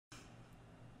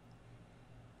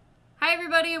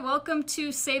everybody, welcome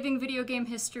to Saving Video Game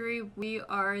History. We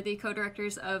are the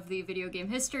co-directors of the Video Game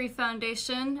History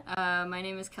Foundation. My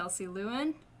name is Kelsey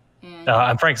Lewin. And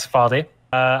I'm Frank Cifaldi.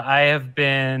 I have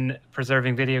been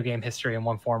preserving video game history in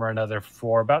one form or another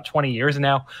for about 20 years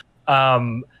now.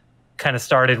 Kind of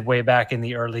started way back in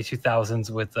the early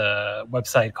 2000s with a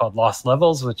website called Lost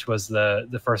Levels, which was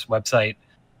the first website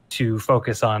to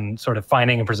focus on sort of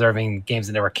finding and preserving games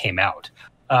that never came out.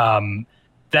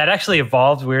 That actually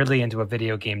evolved weirdly into a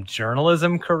video game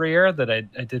journalism career that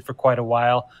I did for quite a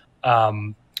while.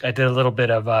 I did a little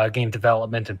bit of game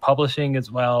development and publishing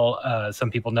as well. Some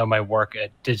people know my work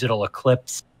at Digital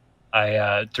Eclipse.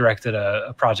 I directed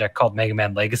a project called Mega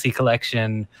Man Legacy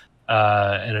Collection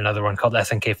and another one called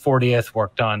SNK 40th.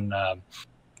 Worked on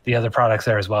the other products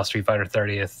there as well, Street Fighter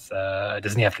 30th,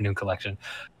 Disney Afternoon Collection.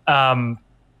 But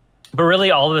really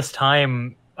all this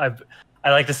time, I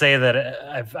like to say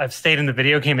that I've stayed in the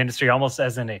video game industry almost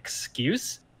as an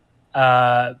excuse,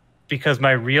 because my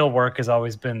real work has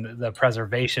always been the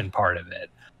preservation part of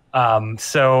it.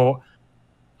 So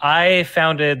I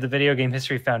founded the Video Game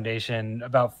History Foundation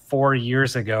about 4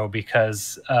 years ago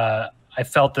because I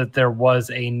felt that there was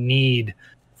a need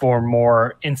for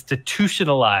more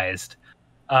institutionalized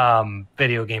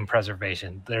video game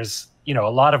preservation. There's a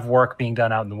lot of work being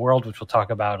done out in the world, which we'll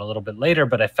talk about a little bit later,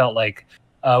 but I felt like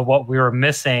what we were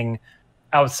missing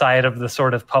outside of the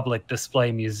sort of public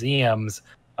display museums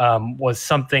was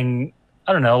something,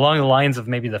 I don't know, along the lines of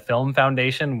maybe the Film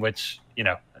Foundation, which,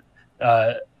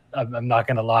 I'm not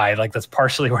going to lie, like that's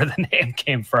partially where the name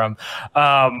came from.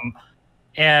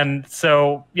 And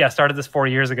so, yeah, started this 4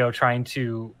 years ago trying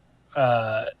to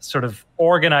sort of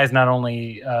organize not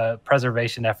only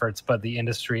preservation efforts, but the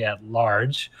industry at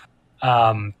large.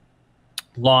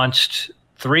 Launched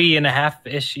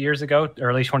 3.5-ish years ago,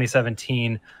 early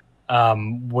 2017,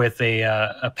 with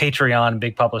a Patreon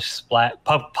big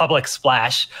public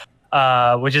splash,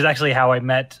 which is actually how I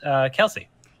met Kelsey.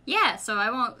 yeah, so I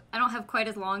don't have quite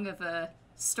as long of a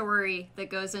story that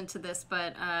goes into this,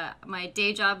 but my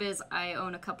day job is I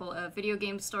own a couple of video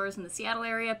game stores in the Seattle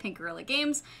area, Pink Gorilla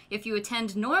Games. If you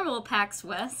attend normal PAX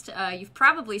West, you've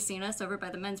probably seen us over by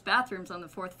the men's bathrooms on the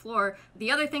 4th floor. The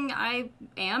other thing I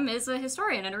am is a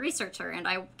historian and a researcher, and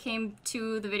I came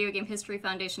to the Video Game History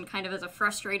Foundation kind of as a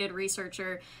frustrated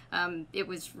researcher. It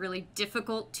was really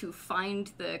difficult to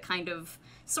find the kind of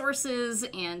sources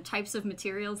and types of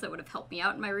materials that would have helped me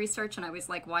out in my research, and I was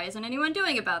like, why isn't anyone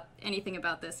doing anything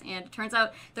about this? And it turns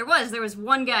out there was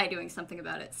one guy doing something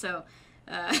about it. So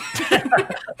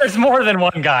there's more than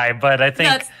one guy, but I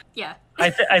think yeah.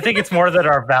 I think it's more that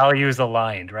our values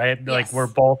aligned, right? Yes. Like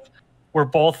we're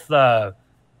both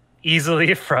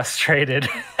easily frustrated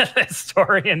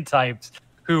historian types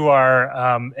who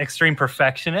are extreme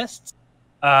perfectionists,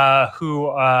 who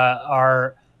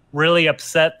are really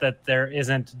upset that there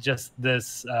isn't just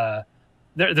this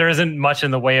there isn't much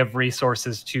in the way of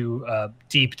resources to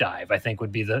deep dive, I think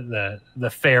would be the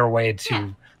fair way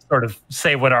to sort of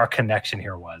say what our connection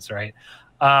here was, right?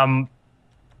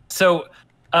 So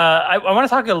I want to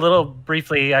talk a little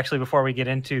briefly, actually, before we get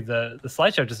into the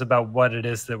slideshow, just about what it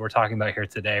is that we're talking about here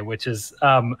today, which is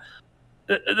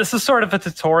this is sort of a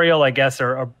tutorial, I guess,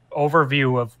 or an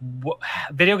overview of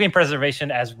video game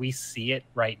preservation as we see it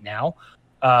right now.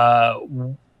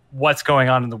 What's going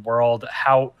on in the world,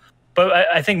 but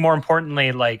I think more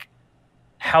importantly, like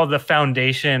how the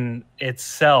foundation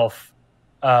itself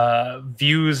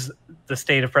views the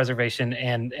state of preservation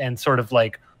and sort of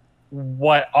like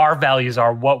what our values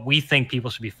are, what we think people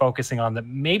should be focusing on that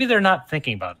maybe they're not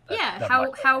thinking about.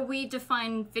 How we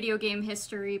define video game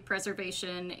history,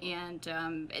 preservation, and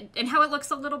how it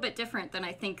looks a little bit different than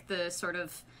I think the sort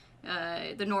of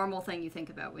the normal thing you think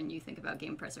about when you think about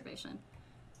game preservation.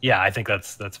 Yeah, I think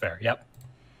that's fair. Yep.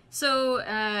 So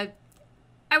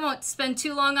I won't spend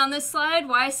too long on this slide.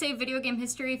 Why I say video game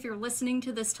history if you're listening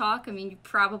to this talk? I mean, you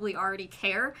probably already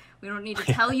care. We don't need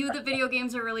to tell you that video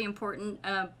games are really important.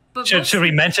 But should we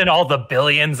mention all the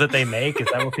billions that they make? Is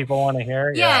that what people want to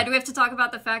hear? Yeah, do we have to talk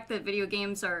about the fact that video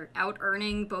games are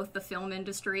out-earning both the film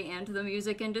industry and the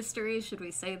music industry? Should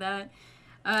we say that?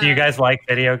 Do you guys like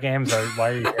video games, or why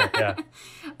are you here? Yeah.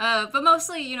 But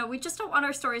mostly, we just don't want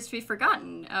our stories to be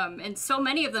forgotten. And so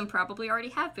many of them probably already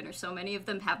have been, or so many of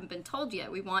them haven't been told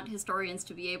yet. We want historians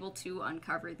to be able to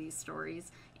uncover these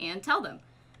stories and tell them.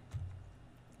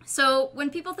 So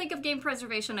when people think of game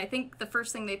preservation, I think the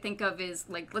first thing they think of is,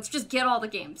 like, let's just get all the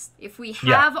games. If we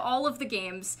have all of the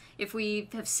games, if we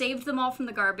have saved them all from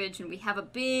the garbage and we have a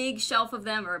big shelf of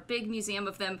them or a big museum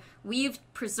of them, we've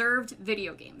preserved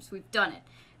video games. We've done it.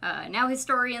 Now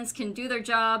historians can do their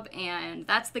job, and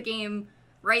that's the game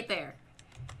right there.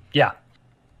 Yeah.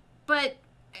 but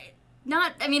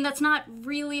not. I mean, that's not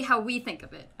really how we think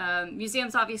of it.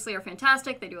 Museums obviously are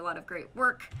fantastic. They do a lot of great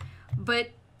work, but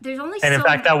there's only and in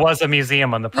fact, that was a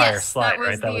museum on the prior slide, that was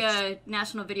right? That was the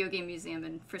National Video Game Museum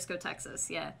in Frisco, Texas.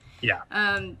 Yeah. Yeah.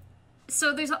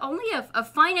 So there's only a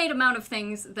finite amount of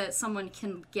things that someone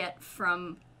can get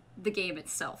from the game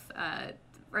itself.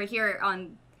 Right here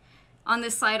on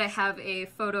this slide, I have a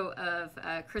photo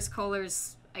of Chris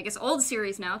Kohler's, I guess, old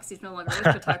series now, because he's no longer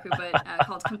with Kotaku, but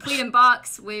called Complete in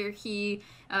Box, where he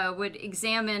would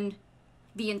examine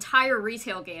the entire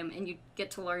retail game, and you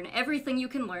get to learn everything you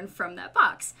can learn from that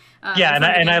box. Yeah,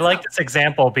 and I like this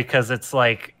example because it's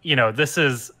like, this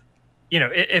is,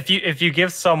 if you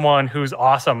give someone who's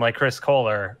awesome like Chris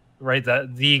Kohler, right,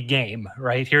 the game,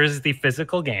 right, here's the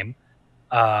physical game,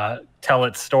 tell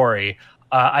its story.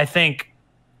 I think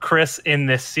Chris in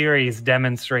this series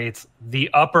demonstrates the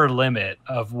upper limit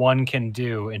of one can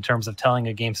do in terms of telling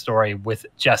a game story with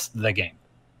just the game.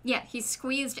 Yeah, he's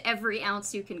squeezed every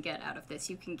ounce you can get out of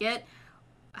this. You can get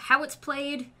how it's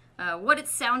played, what it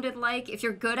sounded like. If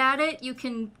you're good at it, you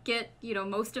can get,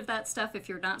 most of that stuff. If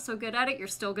you're not so good at it, you're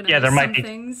still going to miss some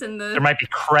things in the... There might be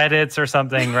credits or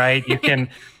something, right? You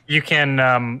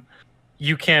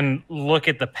can look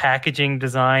at the packaging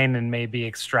design and maybe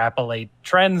extrapolate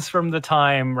trends from the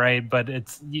time, right? But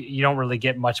you don't really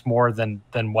get much more than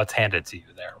what's handed to you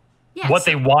there. Yeah,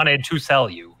 they wanted to sell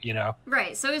you,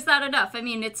 Right. So is that enough? I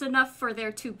mean, it's enough for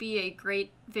there to be a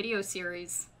great video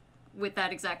series with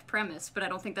that exact premise, but I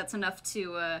don't think that's enough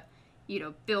to,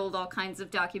 build all kinds of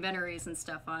documentaries and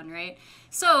stuff on, right?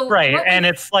 So right, and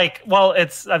it's like, well,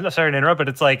 I'm sorry to interrupt, but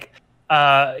it's like,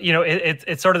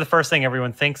 it's sort of the first thing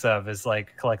everyone thinks of is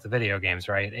like collect the video games,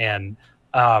 right? And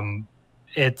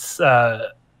it's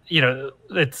like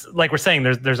we're saying,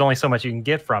 there's only so much you can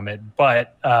get from it,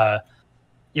 but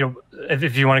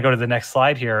if you want to go to the next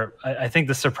slide here, I think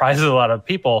this surprises a lot of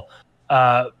people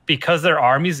because there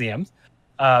are museums,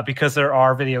 because there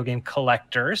are video game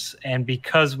collectors, and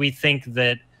because we think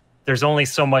that there's only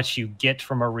so much you get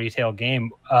from a retail game,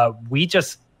 we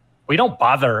don't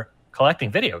bother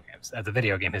collecting video games at the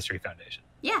Video Game History Foundation.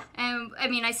 Yeah, and I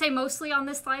mean, I say mostly on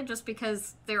this slide just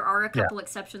because there are a couple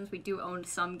exceptions. We do own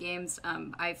some games.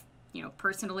 I've,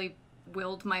 personally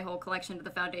willed my whole collection to the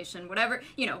foundation, whatever,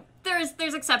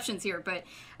 there's exceptions here, but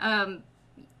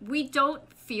we don't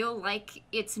feel like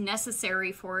it's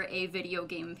necessary for a Video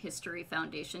Game History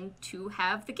Foundation to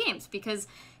have the games, because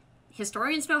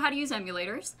historians know how to use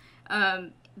emulators.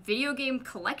 Video game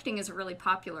collecting is a really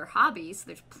popular hobby, so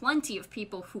there's plenty of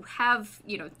people who have,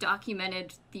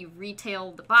 documented the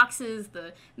retail, the boxes,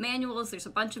 the manuals. There's a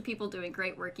bunch of people doing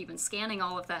great work even scanning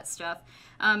all of that stuff.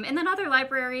 And then other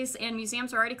libraries and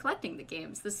museums are already collecting the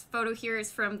games. This photo here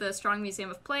is from the Strong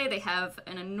Museum of Play. They have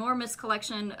an enormous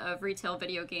collection of retail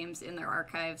video games in their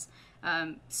archives.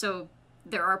 So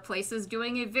there are places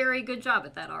doing a very good job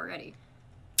at that already.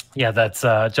 Yeah, that's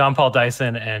John Paul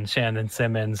Dyson and Shannon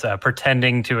Simmons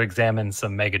pretending to examine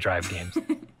some Mega Drive games.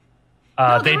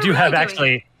 They do have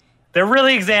actually, they're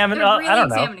really examining. I don't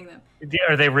know. Them.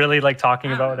 Are they really like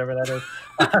talking about whatever that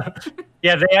is?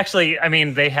 Yeah, they actually. I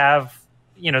mean, they have.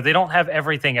 They don't have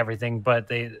everything,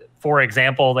 but for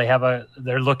example,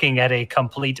 they're looking at a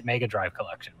complete Mega Drive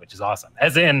collection, which is awesome.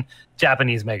 As in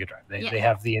Japanese Mega Drive, they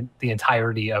have the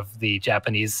entirety of the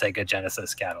Japanese Sega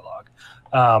Genesis catalog.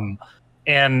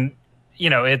 And,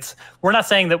 we're not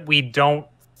saying that we don't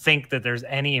think that there's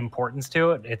any importance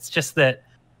to it. It's just that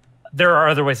there are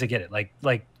other ways to get it.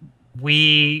 Like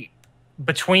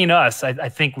between us, I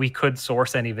think we could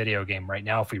source any video game right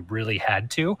now if we really had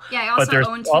to. Yeah, I also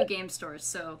own 2 game stores,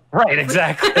 so. Right,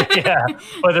 exactly, yeah.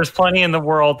 But there's plenty in the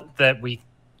world that we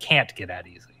can't get at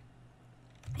easily.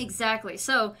 Exactly.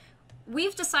 So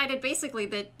we've decided basically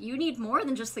that you need more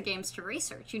than just the games to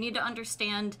research. You need to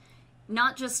understand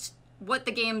not just what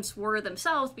the games were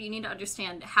themselves, but you need to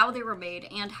understand how they were made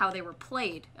and how they were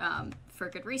played for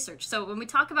good research. So when we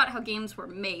talk about how games were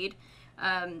made,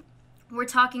 we're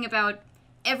talking about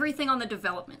everything on the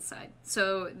development side.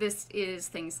 So this is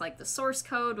things like the source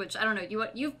code, which I don't know,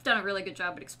 you've done a really good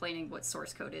job at explaining what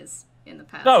source code is in the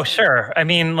past. Oh, sure. I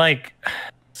mean, like,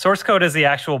 source code is the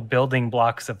actual building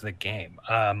blocks of the game.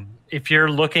 If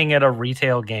you're looking at a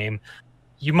retail game,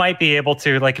 you might be able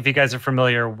to, like, if you guys are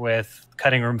familiar with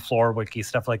cutting room floor wiki,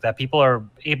 stuff like that, people are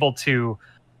able to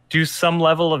do some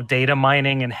level of data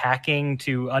mining and hacking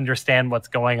to understand what's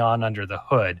going on under the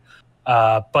hood.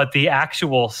 But the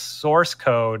actual source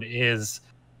code is,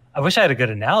 I wish I had a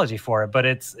good analogy for it, but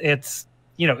it's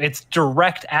it's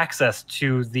direct access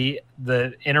to the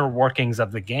inner workings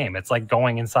of the game. It's like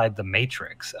going inside the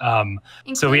Matrix.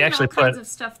 So we actually all kinds of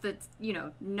stuff that's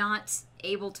not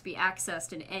able to be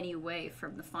accessed in any way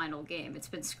from the final game. It's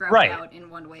been scrubbed out in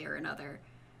one way or another.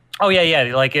 Oh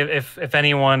yeah. Like if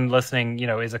anyone listening,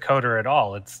 is a coder at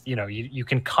all, it's you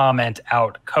can comment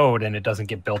out code and it doesn't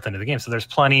get built into the game. So there's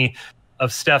plenty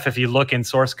of stuff if you look in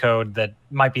source code that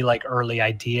might be like early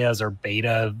ideas or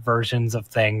beta versions of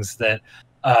things that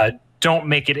don't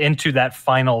make it into that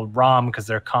final ROM because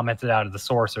they're commented out of the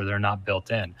source or they're not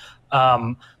built in.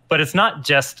 But it's not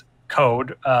just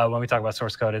code when we talk about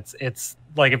source code. It's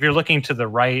like if you're looking to the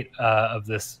right of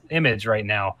this image right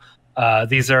now,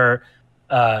 these are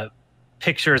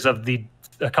pictures of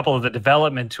a couple of the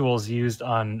development tools used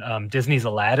on Disney's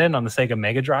Aladdin on the Sega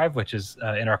Mega Drive, which is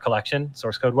in our collection,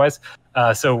 source code wise.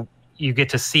 So you get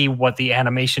to see what the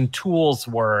animation tools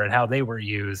were and how they were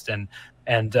used.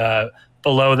 And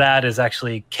below that is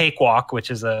actually Cakewalk, which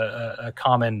is a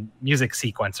common music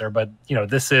sequencer. But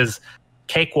this is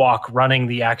Cakewalk running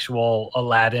the actual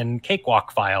Aladdin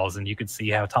Cakewalk files, and you could see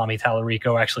how Tommy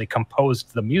Tallarico actually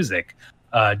composed the music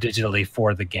digitally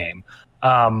for the game.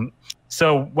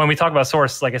 So when we talk about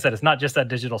source, like I said, it's not just that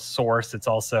digital source. It's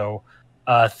also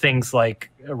things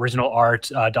like original art,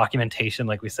 documentation.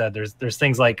 Like we said, there's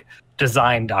things like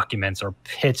design documents or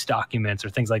pitch documents or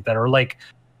things like that. Or like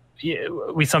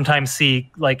we sometimes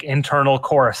see like internal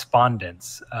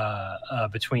correspondence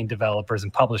between developers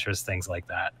and publishers, things like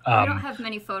that. We don't have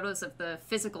many photos of the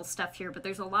physical stuff here, but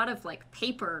there's a lot of like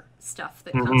paper stuff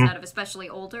that comes out of especially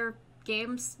older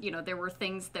games. There were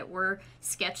things that were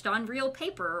sketched on real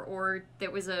paper, or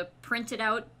there was a printed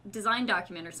out design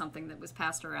document or something that was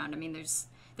passed around. I mean,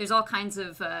 there's all kinds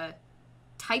of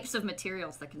types of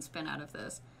materials that can spin out of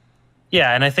this.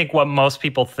 Yeah, and I think what most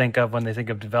people think of when they think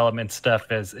of development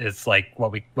stuff is like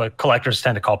what collectors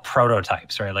tend to call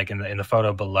prototypes, right? Like in the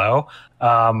photo below,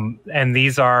 and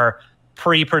these are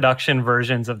pre-production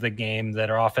versions of the game that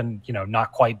are often,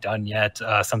 not quite done yet.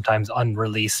 Sometimes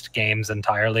unreleased games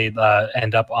entirely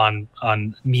end up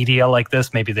on media like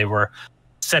this. Maybe they were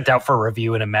sent out for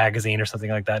review in a magazine or something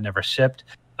like that, never shipped.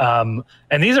 And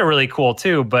these are really cool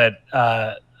too. But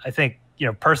I think,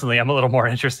 personally, I'm a little more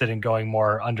interested in going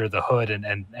more under the hood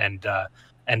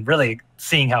and really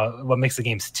seeing what makes the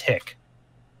games tick.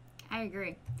 I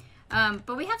agree.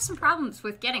 But we have some problems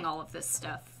with getting all of this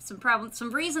stuff.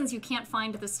 Some reasons you can't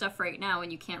find this stuff right now,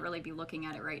 and you can't really be looking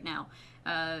at it right now.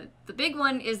 The big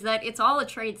one is that it's all a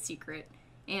trade secret,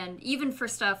 and even for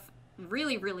stuff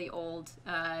really, really old,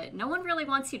 no one really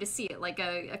wants you to see it. Like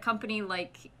a company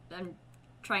like, I'm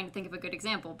trying to think of a good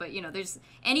example, but there's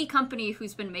any company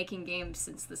who's been making games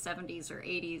since the 70s or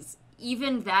 80s,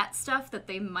 even that stuff that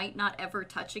they might not ever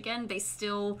touch again, they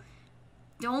still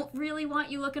don't really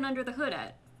want you looking under the hood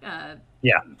at.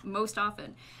 Most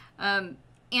often.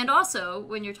 And also,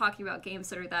 when you're talking about games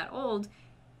that are that old,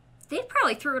 they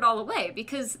probably threw it all away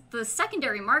because the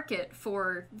secondary market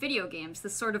for video games,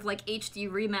 this sort of like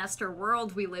HD remaster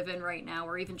world we live in right now,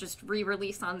 or even just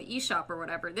re-release on the eShop or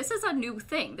whatever, this is a new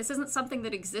thing. This isn't something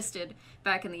that existed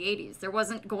back in the 80s. There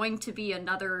wasn't going to be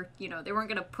another, they weren't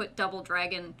going to put Double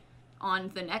Dragon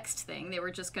on the next thing. They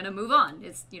were just going to move on.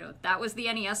 It's, that was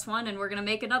the NES one, and we're going to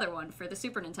make another one for the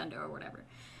Super Nintendo or whatever.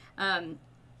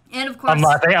 And of course,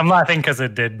 I'm laughing because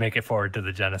it did make it forward to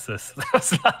the Genesis. That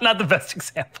was not the best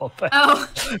example, but for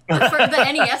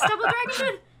the NES Double Dragon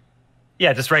did?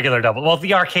 Yeah, just regular double. Well,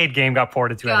 the arcade game got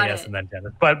ported to NES and then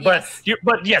Genesis.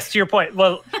 But yes, to your point.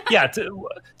 Well, yeah, to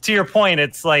your point,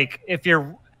 it's like if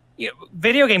you're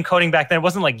video game coding back then, it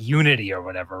wasn't like Unity or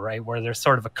whatever, right? Where there's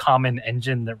sort of a common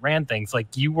engine that ran things.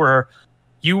 Like you were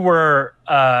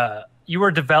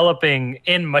developing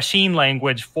in machine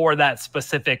language for that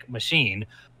specific machine.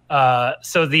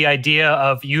 So the idea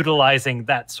of utilizing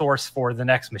that source for the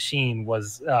next machine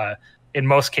was, in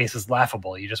most cases,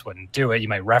 laughable. You just wouldn't do it. You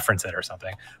might reference it or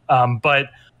something. But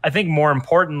I think more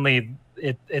importantly,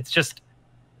 it's just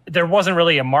there wasn't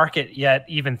really a market yet,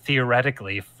 even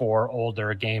theoretically, for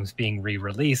older games being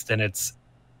re-released. And it's,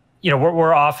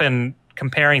 we're often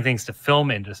comparing things to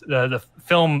film industry, the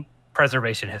film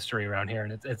preservation history around here,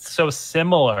 and it's so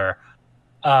similar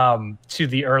to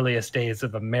the earliest days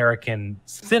of American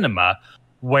cinema,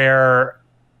 where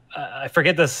I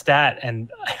forget the stat,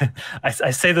 and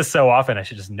I say this so often, I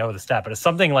should just know the stat, but it's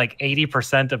something like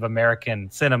 80% of American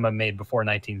cinema made before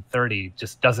 1930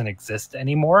 just doesn't exist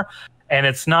anymore. And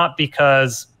it's not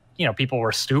because, people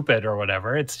were stupid or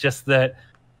whatever. It's just that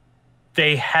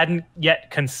they hadn't yet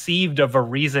conceived of a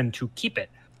reason to keep it.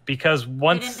 Because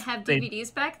once they didn't have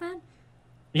DVDs back then?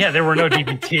 Yeah, there were no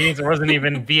DVDs. There wasn't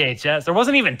even VHS. There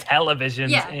wasn't even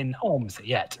televisions in homes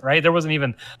yet, right? There wasn't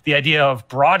even the idea of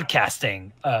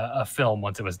broadcasting a film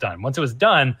once it was done. Once it was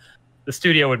done, the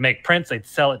studio would make prints, they'd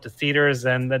sell it to theaters,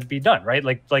 and that'd be done, right?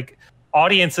 Like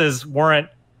audiences weren't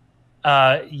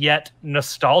yet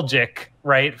nostalgic,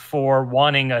 right, for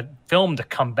wanting a film to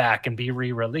come back and be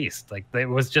re-released. Like it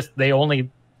was just they only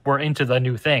were into the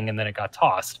new thing, and then it got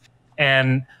tossed.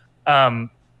 And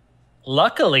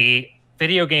luckily,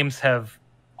 video games have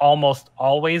almost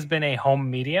always been a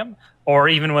home medium, or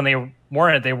even when they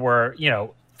weren't, they were, you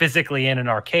know, physically in an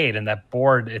arcade, and that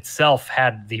board itself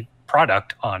had the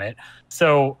product on it.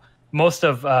 So most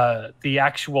of the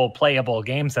actual playable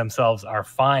games themselves are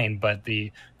fine, but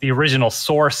the original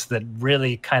source that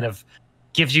really kind of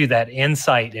gives you that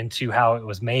insight into how it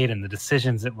was made and the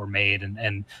decisions that were made,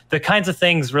 and the kinds of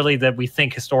things really that we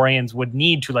think historians would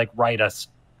need to like write a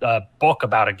book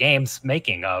about a game's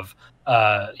making of,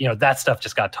 you know, that stuff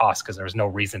just got tossed because there was no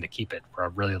reason to keep it for a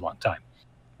really long time.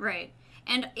 Right.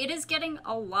 And it is getting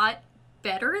a lot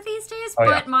better these days,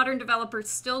 but modern developers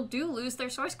still do lose their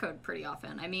source code pretty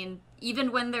often. I mean,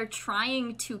 even when they're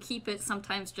trying to keep it,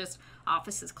 sometimes just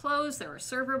offices close, there are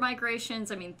server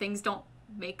migrations. I mean, things don't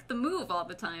make the move all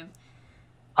the time.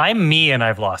 I'm me and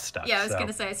I've lost stuff. Yeah, I was going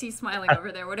to say, I see you smiling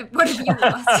over there. What have you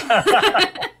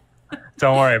lost?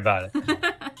 Don't worry about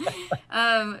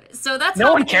it. So that's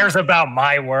no one cares about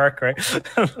my work, right?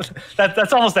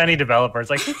 that's almost any developer.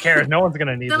 It's like, who cares? No one's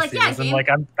gonna need to see this. And like,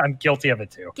 I'm guilty of it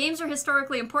too. Games are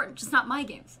historically important, just not my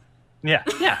games. Yeah.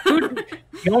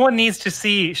 No one needs to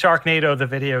see Sharknado the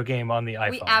video game on the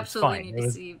iPhone. We absolutely need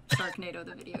to see Sharknado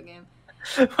the video game.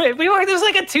 Wait, there's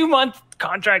like a 2-month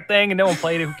contract thing, and no one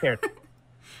played it. Who cares?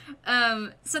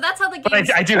 So that's how the game.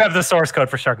 But I do have the source code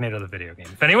for Sharknado the video game.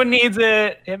 If anyone needs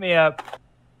it, hit me up.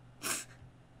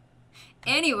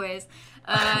 Anyways,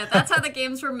 that's how the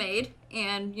games were made,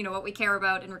 and you know what we care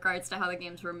about in regards to how the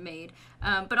games were made.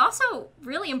 But also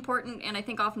really important, and I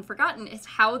think often forgotten, is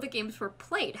how the games were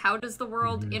played. How does the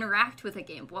world interact with a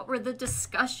game? What were the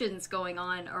discussions going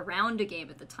on around a game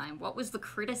at the time? What was the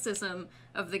criticism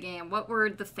of the game? What were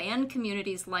the fan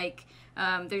communities like?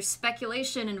 There's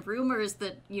speculation and rumors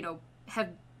that, you know, have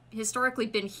historically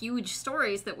been huge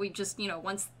stories that we just, you know,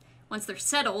 once they're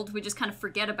settled, we just kind of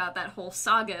forget about that whole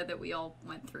saga that we all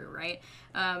went through, right?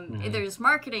 There's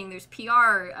marketing, there's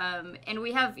PR, and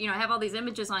we have, you know, I have all these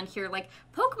images on here. Like,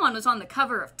 Pokemon was on the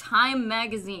cover of Time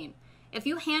magazine. If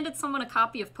you handed someone a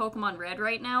copy of Pokemon Red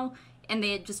right now, and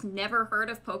they had just never heard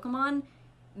of Pokemon,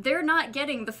 they're not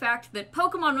getting the fact that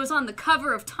Pokemon was on the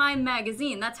cover of Time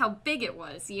magazine. That's how big it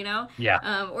was, you know?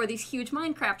 Yeah. Or these huge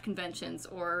Minecraft conventions,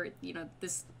 or, you know,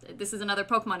 this is another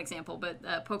Pokemon example, but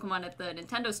Pokemon at the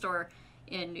Nintendo store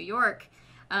in New York,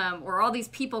 or all these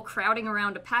people crowding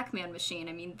around a Pac-Man machine.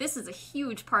 I mean, this is a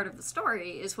huge part of the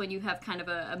story, is when you have kind of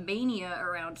a mania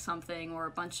around something, or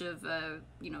a bunch of,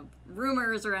 you know,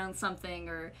 rumors around something,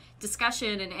 or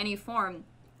discussion in any form.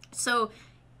 So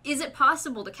is it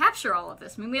possible to capture all of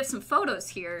this? I mean, we have some photos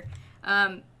here,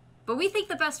 but we think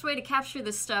the best way to capture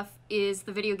this stuff is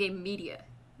the video game media.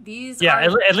 These are...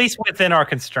 at least within our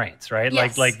constraints, right?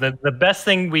 Yes. Like the best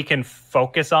thing we can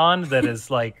focus on that is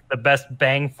like the best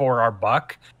bang for our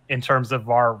buck in terms of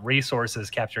our resources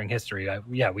capturing history.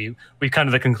 We come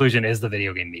to the conclusion is the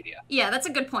video game media. Yeah, that's a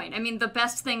good point. I mean, the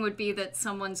best thing would be that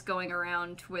someone's going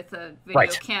around with a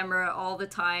video camera all the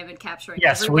time and capturing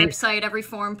every website, every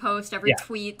forum post, every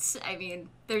tweet. I mean,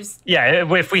 there's... Yeah,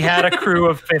 if we had a crew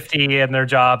of 50 and their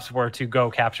jobs were to go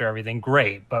capture everything,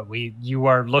 great. But you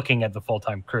are looking at the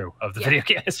full-time crew of the Video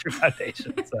Game History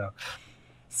Foundation,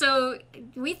 So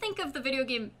we think of the video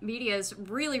game media as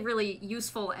really, really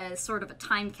useful as sort of a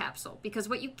time capsule, because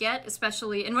what you get,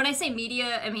 especially, and when I say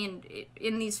media, I mean,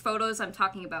 in these photos, I'm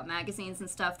talking about magazines and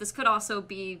stuff. This could also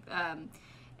be,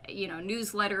 you know,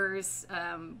 newsletters.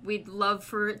 We'd love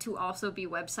for it to also be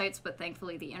websites, but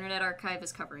thankfully the Internet Archive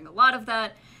is covering a lot of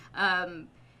that.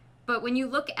 But when you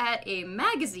look at a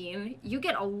magazine, you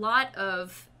get a lot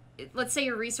of, let's say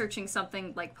you're researching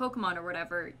something like Pokemon or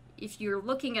whatever. If you're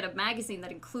looking at a magazine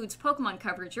that includes Pokemon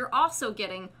coverage, you're also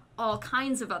getting all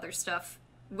kinds of other stuff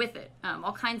with it,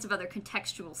 all kinds of other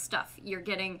contextual stuff. You're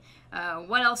getting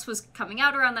what else was coming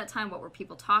out around that time, what were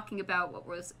people talking about, what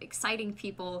was exciting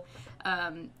people.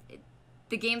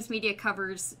 The games media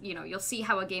covers, you know, you'll see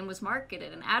how a game was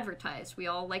marketed and advertised. We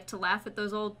all like to laugh at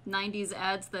those old 90s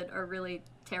ads that are really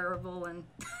terrible and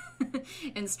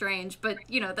and strange. But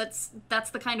you know, that's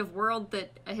the kind of world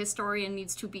that a historian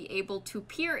needs to be able to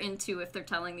peer into if they're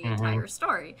telling the entire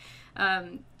story.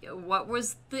 What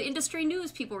was the industry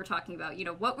news people were talking about? You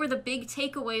know, what were the big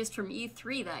takeaways from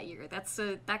E3 that year?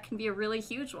 That can be a really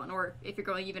huge one. Or if you're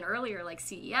going even earlier, like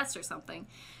CES or something.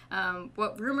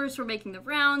 What rumors were making the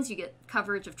rounds? You get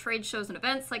coverage of trade shows and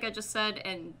events, like I just said,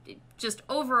 and just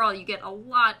overall, you get a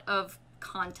lot of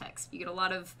context. You get a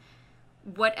lot of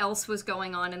what else was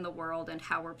going on in the world and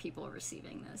how were people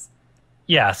receiving this.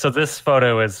 Yeah, so this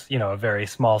photo is, you know, a very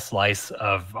small slice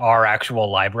of our actual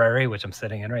library, which I'm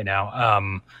sitting in right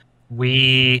now.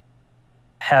 We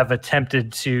have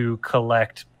attempted to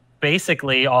collect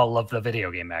basically all of the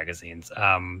video game magazines.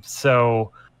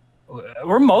 So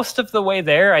we're most of the way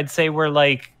there. I'd say we're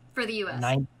like... For the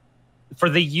U.S. For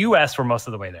the U.S., we're most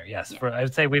of the way there, yes. Yeah. I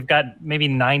would say we've got maybe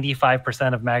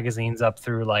 95% of magazines up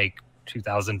through like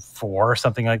 2004 or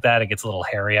something like that. It gets a little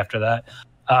hairy after that.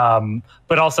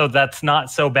 But also that's not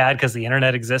so bad because the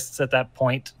internet exists at that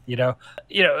point. We go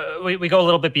a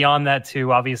little bit beyond that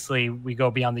too. Obviously, we go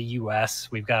beyond the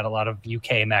US. We've got a lot of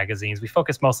UK magazines. We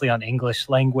focus mostly on English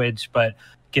language, but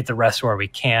get the rest where we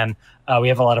can. We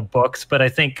have a lot of books, but I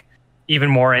think even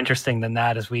more interesting than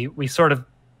that is we sort of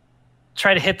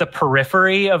try to hit the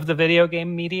periphery of the video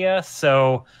game media.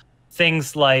 So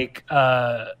things like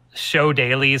show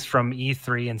dailies from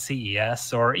E3 and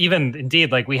CES, or even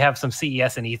indeed, like we have some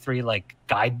CES and E3 like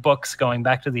guidebooks going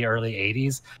back to the early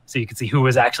 80s, so you can see who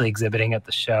was actually exhibiting at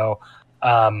the show.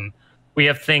 We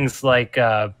have things like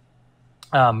from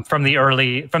the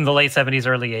late 70s,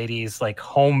 early 80s, like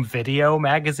home video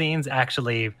magazines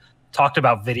actually talked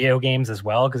about video games as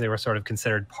well because they were sort of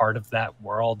considered part of that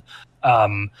world.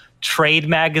 Trade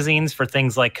magazines for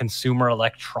things like consumer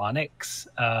electronics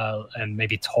and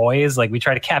maybe toys. Like we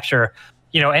try to capture,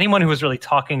 anyone who was really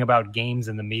talking about games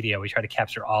in the media, we try to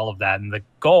capture all of that. And the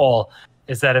goal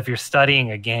is that if you're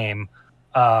studying a game,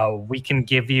 we can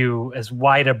give you as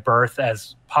wide a berth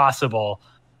as possible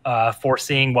for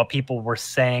seeing what people were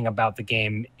saying about the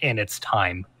game in its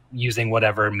time using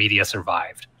whatever media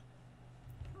survived.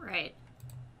 Right.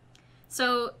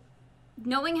 So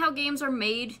knowing how games are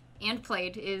made and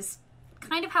played is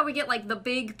kind of how we get like the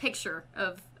big picture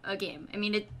of a game. I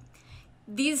mean,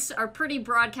 these are pretty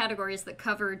broad categories that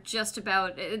cover just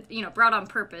about, broad on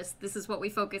purpose. This is what we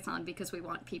focus on because we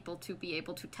want people to be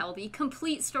able to tell the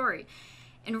complete story.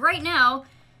 And right now,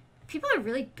 people are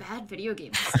really bad video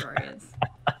game historians.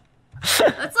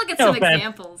 Let's look at some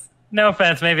examples. No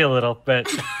offense, maybe a little, but...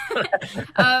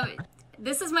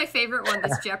 This is my favorite one,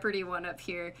 this Jeopardy one up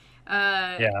here.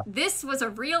 This was a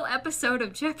real episode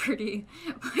of Jeopardy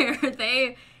where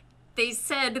they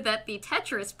said that the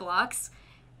Tetris blocks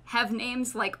have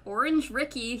names like Orange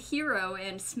Ricky, Hero,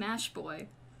 and Smash Boy.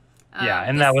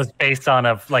 That was based on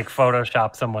a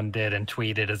Photoshop someone did and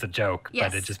tweeted as a joke,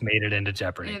 yes. But it just made it into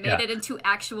Jeopardy. And it made it into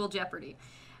actual Jeopardy.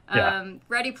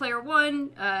 Ready Player One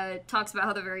talks about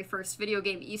how the very first video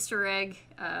game Easter egg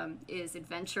is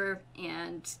adventure,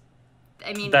 and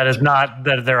I mean, that is not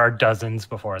that there are dozens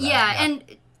before that. Yeah, and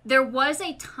there was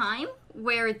a time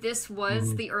where this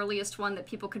was the earliest one that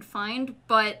people could find,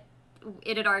 but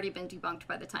it had already been debunked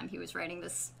by the time he was writing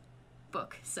this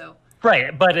book. So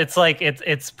right, but it's like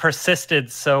it's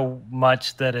persisted so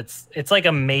much that it's like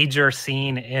a major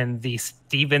scene in the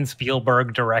Steven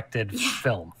Spielberg directed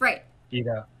film. Right.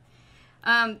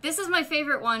 This is my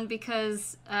favorite one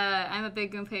because I'm a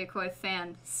big Gunpei Yokoi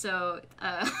fan. So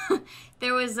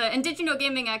there was, and Did You Know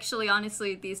Gaming actually,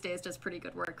 honestly, these days does pretty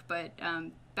good work. But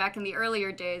back in the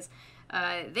earlier days,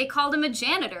 they called him a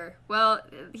janitor. Well,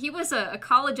 he was a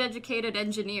college-educated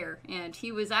engineer, and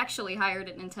he was actually hired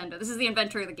at Nintendo. This is the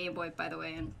inventor of the Game Boy, by the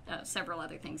way, and several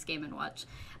other things, Game & Watch.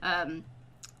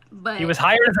 But he was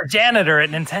hired as a janitor at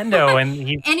Nintendo, and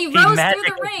he rose through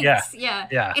the ranks.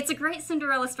 Yeah. It's a great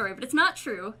Cinderella story, but it's not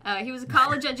true. He was a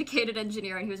college-educated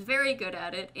engineer, and he was very good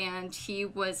at it. And he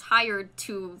was hired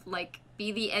to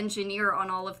be the engineer on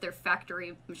all of their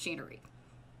factory machinery.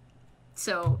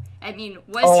 So, I mean,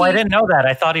 I didn't know that.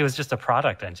 I thought he was just a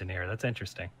product engineer. That's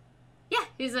interesting. Yeah,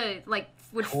 he's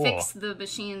would fix the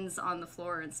machines on the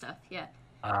floor and stuff. Yeah.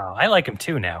 I like him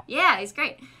too now. Yeah, he's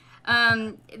great.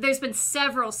 There's been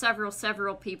several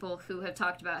people who have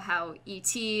talked about how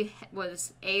E.T.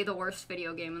 was the worst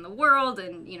video game in the world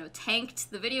and, tanked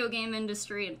the video game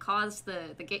industry and caused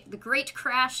the great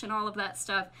crash and all of that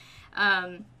stuff.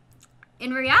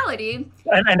 In reality...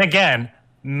 And again,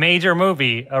 major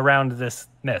movie around this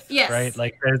myth, right?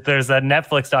 Like there's a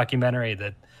Netflix documentary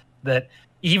that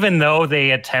even though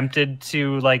they attempted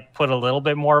to put a little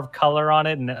bit more of color on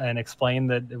it and explain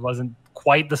that it wasn't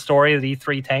quite the story that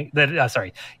E3 tank that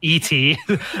sorry, ET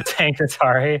tanked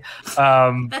Atari.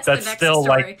 That's still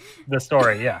story. like the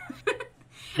story. Yeah.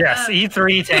 Yes,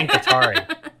 E3 tanked Atari.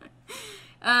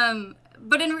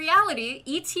 But in reality,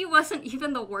 E.T. wasn't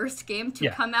even the worst game to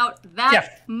come out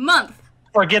that month.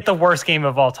 Forget the worst game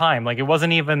of all time. Like, it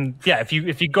wasn't even, if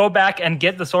you go back and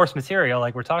get the source material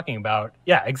like we're talking about,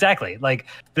 exactly. Like,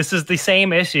 this is the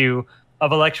same issue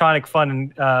of electronic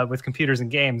fun with computers and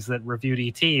games that reviewed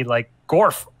ET. Like,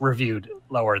 Gorf reviewed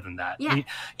lower than that. Yeah.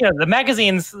 The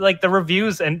magazines, like the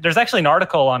reviews, and there's actually an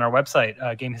article on our website,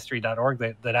 gamehistory.org,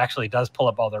 that actually does pull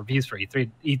up all the reviews for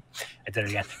E3. I did it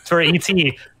again. For ET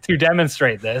to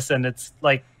demonstrate this, and it's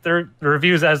like the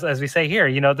reviews, as we say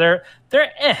here, they're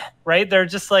right? They're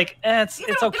just like, it's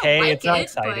okay, like it's not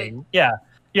exciting.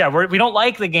 But... we don't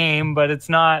like the game, but it's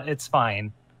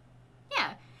fine.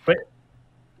 Yeah.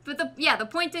 But the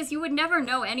point is, you would never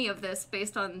know any of this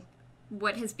based on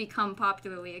what has become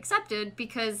popularly accepted,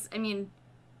 because, I mean,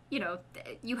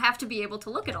 you have to be able to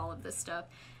look at all of this stuff.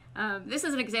 This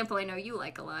is an example I know you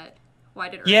like a lot. Why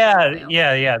did Earthbound fail?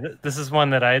 Yeah. This is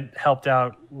one that I helped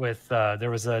out with.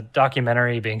 There was a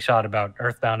documentary being shot about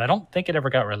Earthbound. I don't think it ever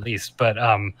got released, but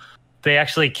they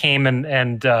actually came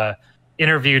and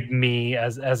interviewed me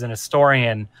as an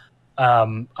historian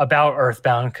about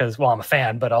Earthbound, because, well, I'm a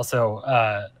fan, but also,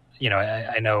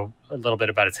 I know a little bit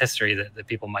about its history that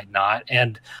people might not.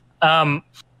 And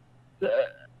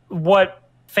what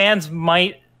fans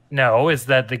might know is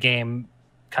that the game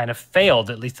kind of failed,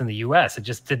 at least in the US. It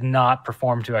just did not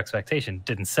perform to expectation,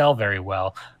 didn't sell very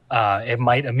well. It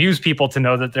might amuse people to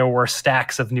know that there were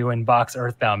stacks of new in-box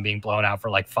Earthbound being blown out for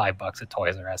like $5 at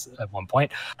Toys R Us at one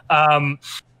point.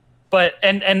 But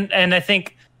I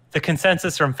think the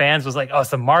consensus from fans was like, oh, it's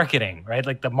the marketing, right?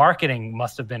 Like, the marketing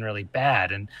must have been really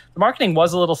bad. And the marketing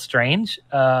was a little strange.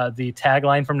 The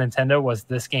tagline from Nintendo was,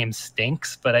 "This game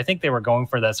stinks," but I think they were going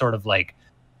for that sort of like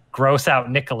gross out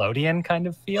Nickelodeon kind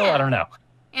of feel. I don't know.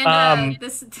 And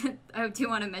this, I do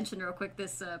want to mention real quick,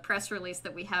 this press release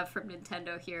that we have from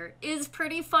Nintendo here is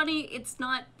pretty funny. It's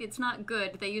not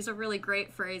good. They use a really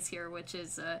great phrase here, which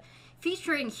is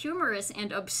featuring humorous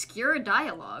and obscure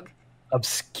dialogue.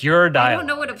 Obscure dialogue. I don't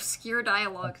know what obscure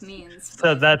dialogue means.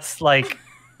 So that's like,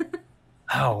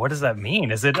 oh, what does that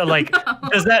mean? Is it like,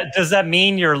 does that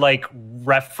mean you're like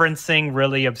referencing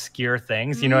really obscure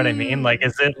things? You know what I mean? Like,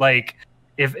 is it like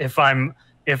if I'm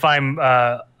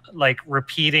like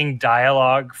repeating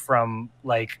dialogue from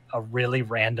like a really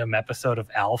random episode of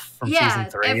Alf from season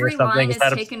 3 or something? Is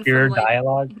that obscure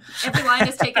dialogue? Every line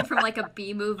is taken from like a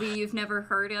B movie you've never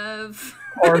heard of.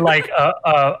 Or like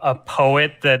a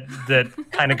poet that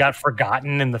kind of got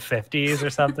forgotten in the 50s or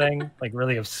something, like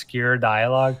really obscure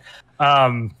dialogue.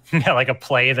 Like a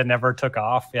play that never took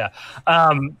off. Yeah.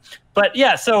 But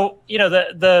yeah, so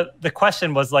the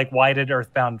question was like, why did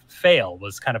Earthbound fail,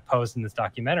 was kind of posed in this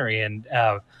documentary. And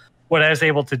what I was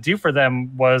able to do for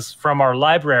them was, from our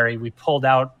library, we pulled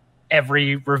out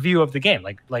every review of the game.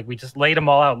 Like we just laid them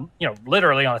all out,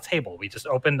 literally on a table. We just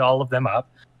opened all of them up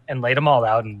and laid them all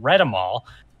out and read them all.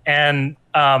 And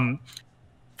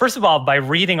first of all, by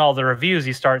reading all the reviews,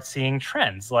 you start seeing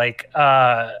trends. Like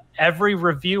almost every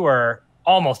reviewer,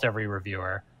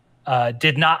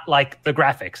 did not like the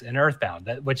graphics in Earthbound,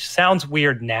 which sounds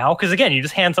weird now, because again, you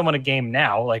just hand someone a game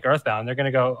now, like Earthbound, they're going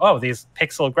to go, oh, these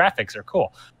pixel graphics are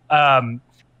cool.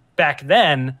 Back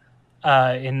then,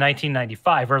 in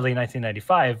 1995, early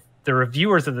 1995, the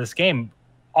reviewers of this game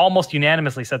almost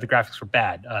unanimously said the graphics were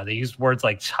bad. They used words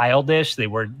like childish. They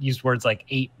used words like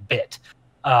 8-bit.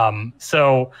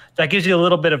 So that gives you a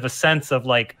little bit of a sense of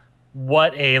like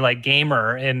what a like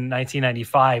gamer in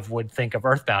 1995 would think of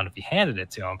Earthbound if you handed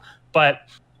it to him. But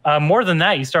more than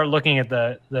that, you start looking at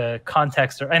the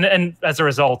context, and as a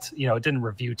result, it didn't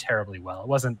review terribly well. It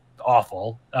wasn't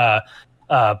awful,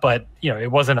 but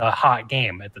it wasn't a hot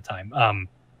game at the time.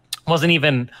 It wasn't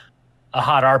even a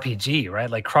hot RPG, right?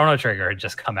 Like Chrono Trigger had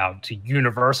just come out to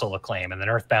universal acclaim, and then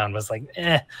Earthbound was like,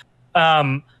 eh.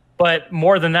 But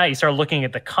more than that, you start looking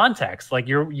at the context. Like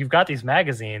you've got these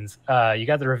magazines, you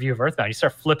got the review of Earthbound. You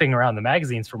start flipping around the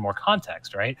magazines for more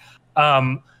context, right?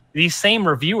 These same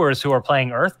reviewers who are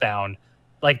playing Earthbound,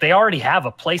 like they already have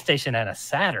a PlayStation and a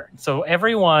Saturn. So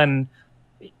everyone,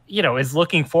 is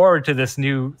looking forward to this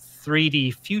new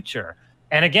 3D future.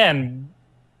 And again,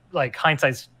 like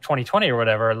hindsight's 2020 or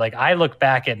whatever. Like I look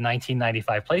back at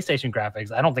 1995 PlayStation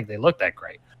graphics, I don't think they look that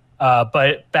great.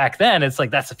 But back then, it's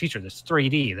like that's the future. There's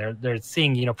 3D. They're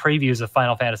seeing previews of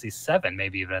Final Fantasy VII,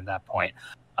 maybe even at that point.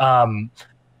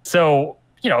 So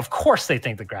of course they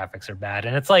think the graphics are bad,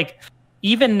 and it's like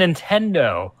even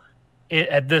Nintendo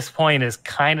at this point is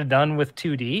kind of done with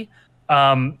 2D.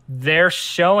 they're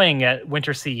showing at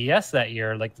Winter CES that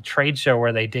year, like the trade show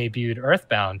where they debuted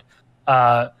Earthbound.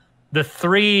 The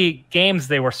 3 games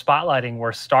they were spotlighting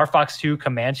were Star Fox 2,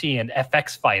 Comanche, and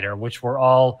FX Fighter, which were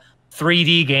all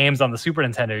 3D games on the Super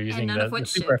Nintendo using the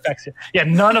Super FX. Yeah,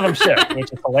 none of them shipped,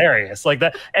 which is hilarious. Like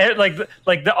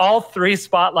the all 3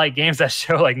 spotlight games that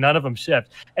show, like none of them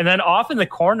shipped. And then off in the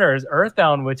corner is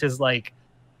Earthbound, which is like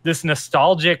this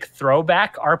nostalgic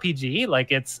throwback RPG.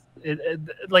 Like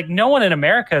like no one in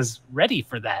America is ready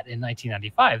for that in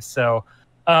 1995. So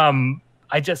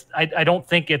I don't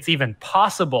think it's even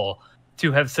possible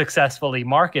to have successfully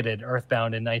marketed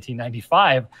Earthbound in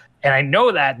 1995. And I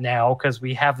know that now because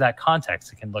we have that context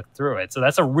and can look through it. So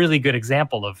that's a really good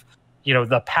example of,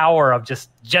 the power of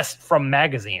just from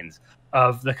magazines,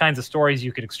 of the kinds of stories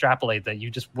you could extrapolate that you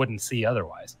just wouldn't see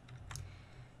otherwise.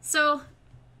 So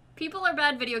people are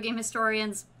bad video game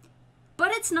historians, but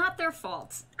it's not their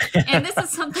fault. And this is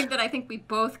something that I think we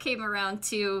both came around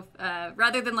to,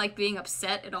 rather than like being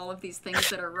upset at all of these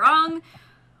things that are wrong,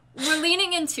 we're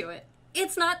leaning into it.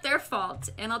 It's not their fault,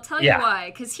 and I'll tell you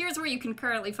why, because here's where you can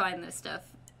currently find this stuff.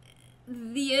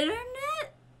 The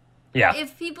internet? Yeah.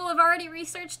 If people have already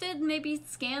researched it, maybe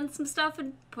scanned some stuff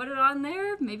and put it on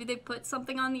there. Maybe they put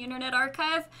something on the Internet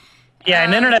Archive. Yeah,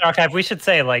 an Internet Archive, we should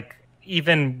say, like,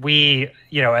 even we,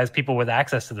 as people with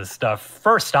access to this stuff,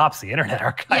 first stops the Internet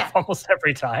Archive almost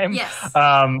every time. Yes.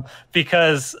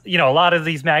 Because, a lot of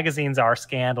these magazines are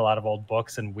scanned. A lot of old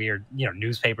books and weird,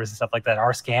 newspapers and stuff like that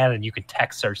are scanned, and you can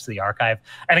text search the archive.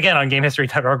 And again, on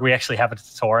gamehistory.org, we actually have a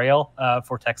tutorial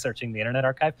for text searching the Internet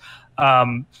Archive.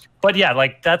 But yeah,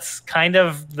 like that's kind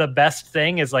of the best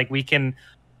thing is like we can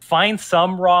find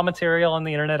some raw material on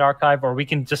the Internet Archive, or we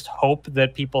can just hope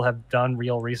that people have done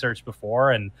real research before,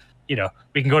 and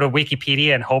we can go to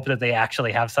Wikipedia and hope that they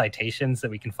actually have citations that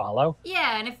we can follow.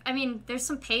 Yeah, and there's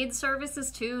some paid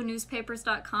services too,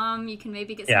 newspapers.com. You can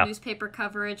maybe get some newspaper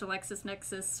coverage,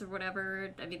 LexisNexis or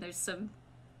whatever. There's some...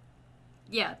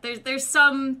 Yeah, there's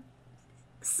some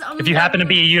if you happen to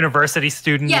be a university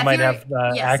student, you might have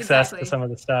access to some of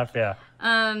the stuff,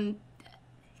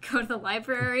 Go to the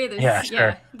library.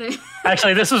 Sure.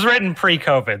 Actually, this was written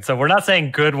pre-COVID, so we're not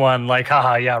saying good one, like,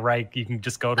 haha, yeah, right, you can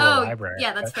just go to a library.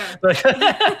 Yeah, that's fair.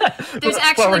 There's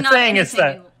actually not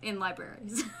anything in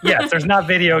libraries. Yes, there's not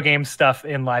video game stuff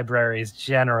in libraries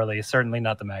generally, certainly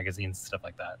not the magazines, stuff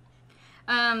like that.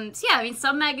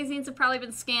 Some magazines have probably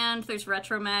been scanned. There's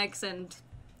Retro Mags and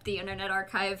the Internet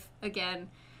Archive again.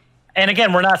 And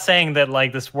again, we're not saying that,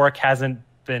 like, this work hasn't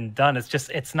been done. It's just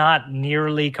it's not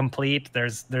nearly complete.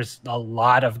 There's a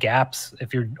lot of gaps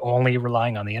if you're only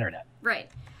relying on the internet. Right.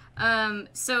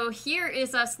 So here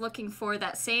is us looking for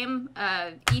that same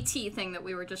ET thing that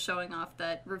we were just showing off,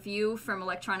 that review from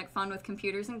Electronic Fun with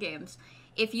Computers and Games.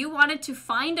 If you wanted to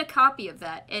find a copy of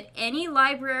that at any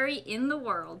library in the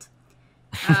world,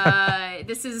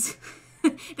 these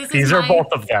are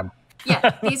both of them.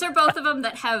 Yeah, these are both of them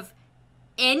that have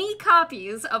any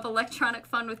copies of Electronic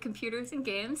Fun with Computers and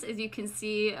Games. As you can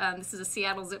see, this is a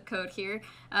Seattle zip code here.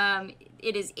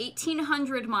 It is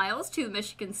 1,800 miles to the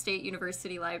Michigan State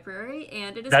University Library,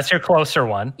 and it is... That's your closer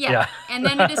one. Yeah. And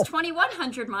then it is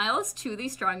 2,100 miles to the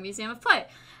Strong Museum of Play.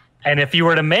 And if you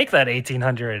were to make that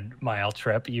 1,800-mile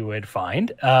trip, you would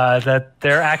find that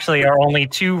there actually are only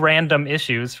 2 random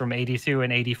issues from 82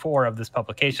 and 84 of this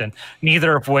publication,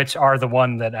 neither of which are the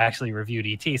one that actually reviewed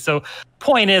ET. So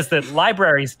point is that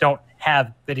libraries don't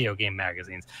have video game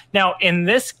magazines. Now, in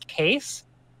this case,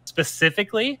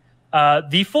 specifically,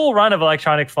 the full run of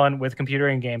Electronic Fun with Computer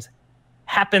and Games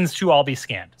happens to all be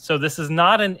scanned. So this is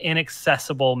not an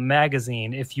inaccessible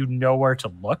magazine if you know where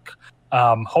to look.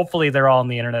 Hopefully they're all in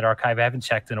the Internet Archive. I haven't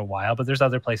checked in a while, but there's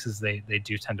other places they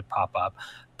do tend to pop up.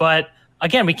 But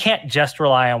again, we can't just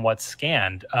rely on what's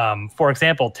scanned. For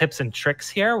example, Tips and Tricks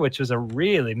here, which was a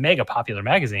really mega popular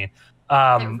magazine.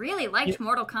 They really liked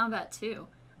Mortal Kombat too.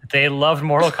 They loved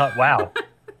Mortal Kombat. Wow.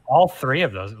 All 3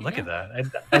 of those. Look at that.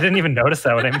 I didn't even notice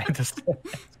that when I made this.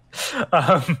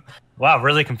 Wow,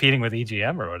 really competing with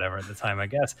EGM or whatever at the time, I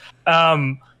guess.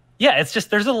 Yeah, it's just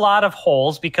there's a lot of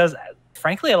holes because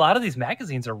frankly, a lot of these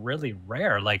magazines are really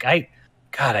rare. Like I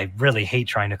really hate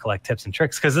trying to collect Tips and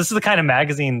Tricks because this is the kind of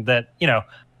magazine that,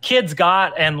 kids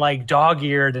got and like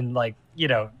dog-eared and like,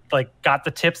 got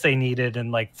the tips they needed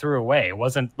and like threw away. It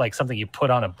wasn't like something you put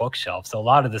on a bookshelf. So a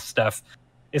lot of this stuff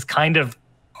is kind of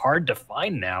hard to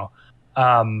find now.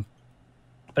 But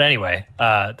anyway,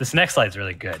 this next slide's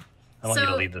really good. I want you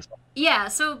to lead this one. Yeah,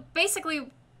 so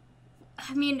basically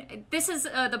I mean, this is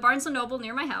the Barnes & Noble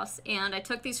near my house, and I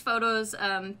took these photos.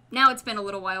 Now it's been a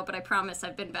little while, but I promise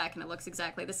I've been back and it looks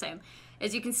exactly the same.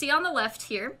 As you can see on the left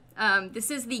here, this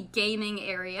is the gaming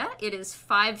area. It is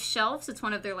 5 shelves. It's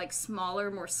one of their like smaller,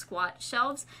 more squat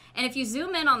shelves. And if you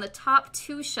zoom in on the top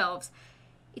 2 shelves,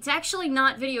 it's actually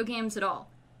not video games at all.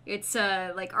 It's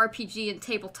like RPG and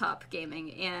tabletop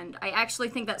gaming, and I actually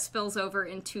think that spills over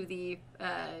into the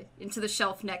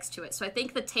shelf next to it. So I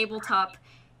think the tabletop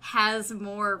has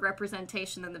more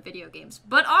representation than the video games.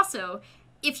 But also,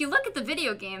 if you look at the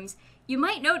video games, you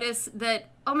might notice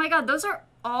that, oh my god, those are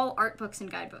all art books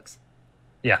and guidebooks.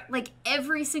 Yeah. Like,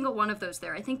 every single one of those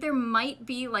there. I think there might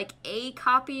be, like, a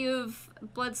copy of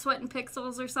Blood, Sweat, and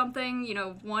Pixels or something. You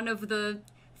know, one of the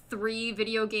 3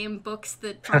 video game books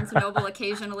that Barnes & Noble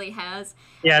occasionally has.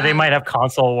 Yeah, they might have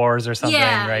Console Wars or something,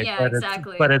 right? Yeah, but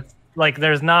exactly. But it's, like,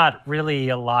 there's not really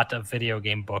a lot of video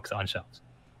game books on shelves.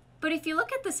 But if you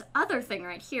look at this other thing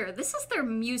right here, this is their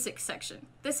music section.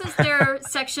 This is their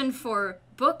section for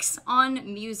books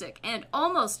on music. And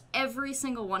almost every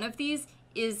single one of these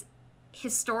is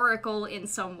historical in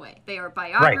some way. They are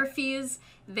biographies.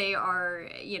 Right. They are,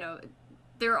 you know,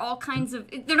 they're all kinds of...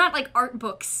 They're not like art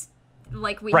books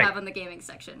like we have in the gaming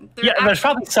section. There's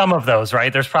probably some of those,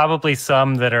 right? There's probably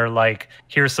some that are like,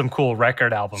 here's some cool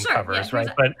record album covers, right?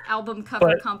 But album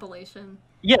cover compilation.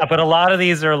 Yeah, but a lot of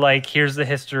these are like, here's the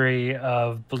history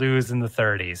of blues in the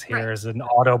 30s. Here's an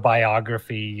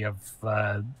autobiography of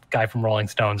a guy from Rolling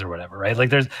Stones or whatever, right? Like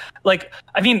there's like,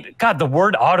 I mean, God, the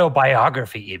word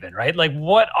autobiography even, right? Like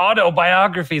what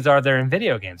autobiographies are there in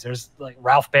video games? There's like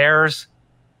Ralph Baer's.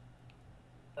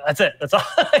 That's it. That's all.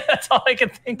 That's all I can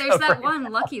think of. There's that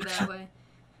one, Lucky That Way.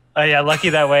 Yeah, Lucky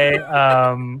That Way.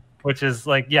 Which is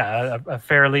like, a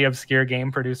fairly obscure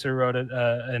game producer wrote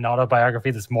an autobiography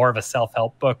that's more of a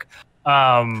self-help book.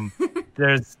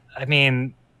 There's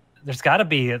got to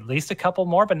be at least a couple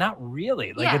more, but not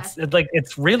really. Like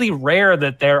it's really rare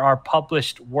that there are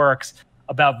published works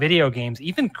about video games,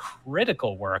 even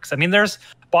critical works. I mean, there's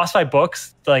Boss Fight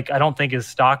Books, like I don't think is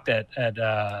stocked at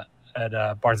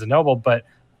Barnes and Noble, but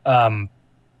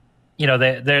you know,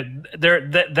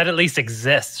 that at least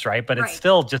exists, right? But it's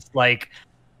still just like.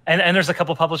 And there's a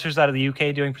couple publishers out of the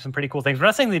UK doing some pretty cool things. We're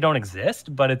not saying they don't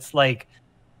exist, but it's like,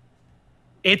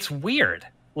 it's weird.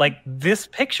 Like this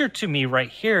picture to me right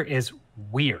here is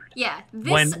weird. Yeah,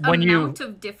 this amount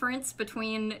of difference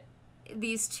between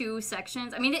these 2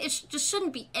 sections. I mean, it just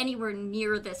shouldn't be anywhere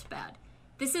near this bad.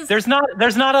 This is there's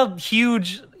not a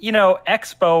huge, you know,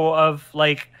 expo of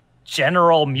like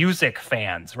general music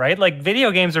fans, right? Like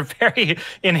video games are very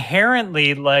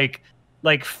inherently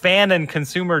like fan and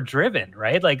consumer driven,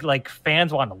 right? Like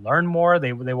fans want to learn more.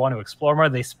 They want to explore more.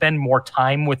 They spend more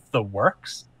time with the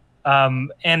works.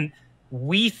 And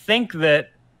we think that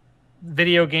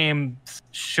video games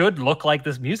should look like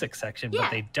this music section, but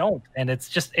they don't. And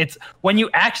it's when you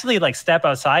actually like step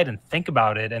outside and think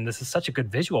about it, and this is such a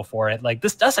good visual for it, like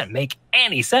this doesn't make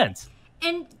any sense.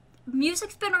 And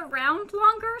music's been around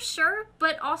longer, sure,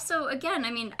 but also, again,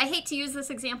 I mean, I hate to use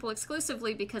this example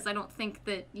exclusively because I don't think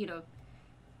that, you know,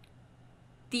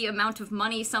 the amount of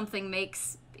money something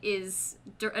makes is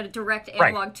a direct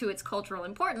analog to its cultural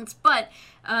importance. But,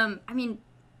 I mean,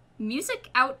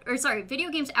 video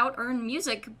games out-earn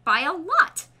music by a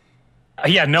lot.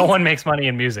 No one makes money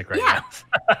in music right now.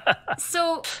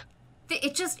 So,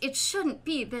 it shouldn't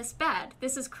be this bad.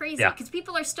 This is crazy. Because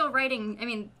people are still writing, I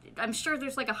mean, I'm sure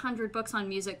there's like 100 books on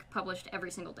music published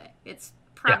every single day. It's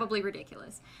probably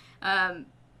ridiculous.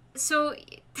 So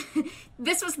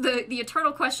this was the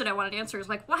eternal question I wanted to answer, is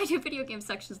like, why do video game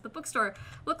sections of the bookstore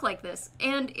look like this?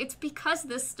 And it's because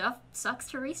this stuff sucks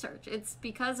to research. It's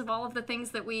because of all of the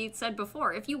things that we said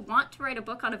before. If you want to write a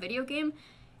book on a video game,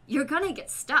 you're gonna get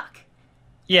stuck.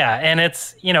 Yeah, and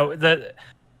it's, you know,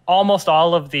 almost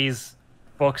all of these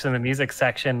books in the music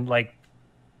section, like,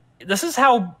 this is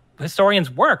how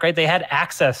historians work, right? They had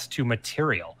access to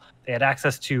material. They had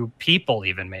access to people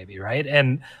even, maybe, right?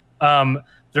 And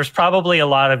there's probably a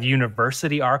lot of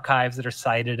university archives that are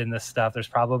cited in this stuff. There's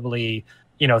probably,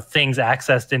 you know, things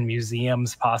accessed in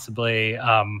museums, possibly.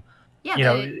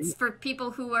 It's for people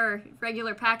who are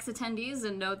regular PAX attendees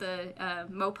and know the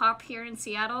Mopop here in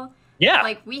Seattle. Yeah.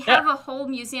 Like, we have a whole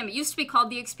museum. It used to be called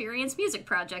the Experience Music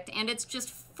Project, and it's just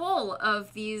full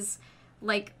of these,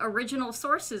 like, original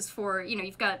sources for, you know,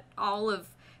 you've got all of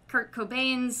Kurt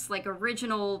Cobain's like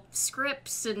original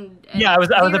scripts and I was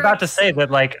about to say that,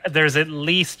 like, there's at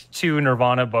least 2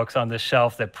 Nirvana books on the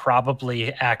shelf that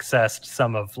probably accessed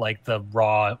some of like the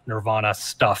raw Nirvana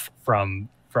stuff from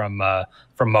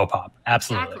Mopop.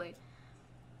 Absolutely. Exactly.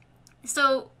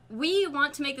 So we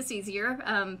want to make this easier.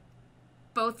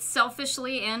 both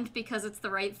selfishly and because it's the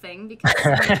right thing. Because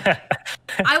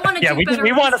I want to do better.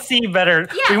 We want to see better.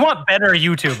 Yeah. We want better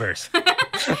YouTubers.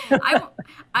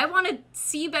 I want to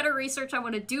see better research. I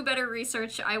want to do better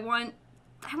research. I want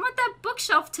that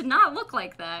bookshelf to not look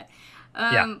like that.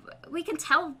 We can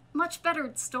tell much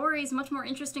better stories, much more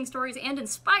interesting stories, and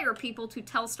inspire people to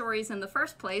tell stories in the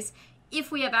first place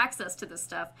if we have access to this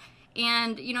stuff.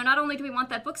 And, you know, not only do we want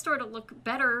that bookstore to look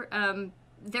better,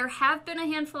 there have been a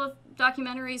handful of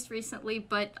documentaries recently,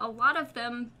 but a lot of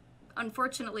them,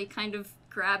 unfortunately, kind of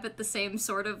grab at the same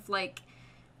sort of, like,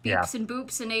 beeps and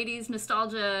boops and 80s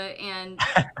nostalgia and...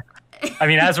 I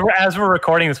mean, as we're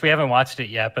recording this, we haven't watched it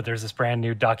yet, but there's this brand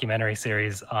new documentary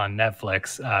series on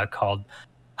Netflix called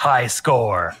High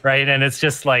Score, right? And it's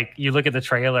just like, you look at the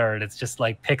trailer and it's just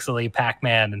like pixely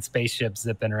Pac-Man and spaceships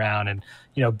zipping around and,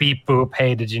 you know, beep boop,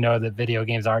 hey, did you know that video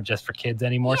games aren't just for kids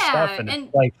anymore stuff? And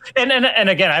it's like, and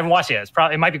again, I haven't watched it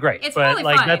yet. It might be great. It's but probably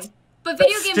like fine. But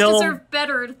video games deserve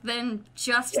better than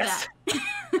just that.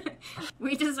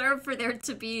 We deserve for there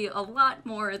to be a lot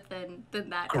more than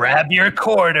that. Grab your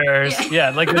quarters. Yeah,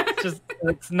 like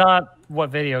it's not what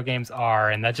video games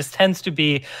are. And that just tends to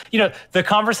be, you know, the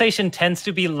conversation tends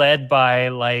to be led by,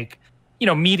 like, you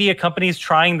know, media companies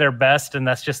trying their best, and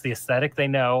that's just the aesthetic they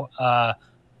know.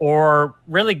 Or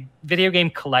really video game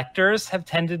collectors have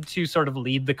tended to sort of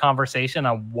lead the conversation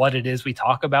on what it is we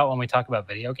talk about when we talk about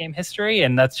video game history.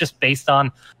 And that's just based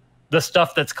on the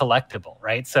stuff that's collectible,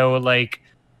 right? So, like,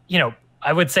 you know,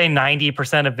 I would say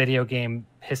 90% of video game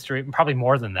history, probably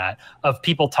more than that, of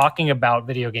people talking about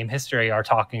video game history are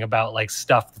talking about, like,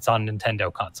 stuff that's on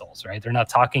Nintendo consoles, right? They're not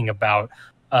talking about,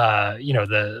 you know,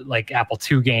 the, like, Apple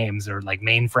II games or, like,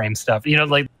 mainframe stuff. You know,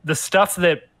 like, the stuff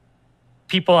that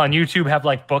people on YouTube have,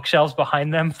 like, bookshelves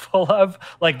behind them full of,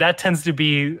 like, that tends to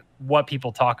be what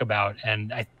people talk about.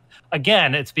 And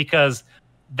again, it's because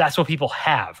that's what people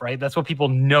have, right? That's what people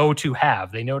know to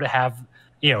have. They know to have,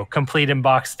 you know, complete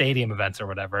in-box stadium events or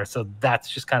whatever. So that's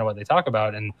just kind of what they talk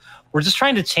about. And we're just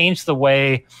trying to change the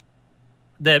way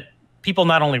that people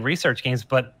not only research games,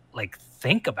 but, like,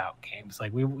 think about games.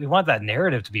 Like, we want that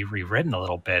narrative to be rewritten a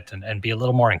little bit and be a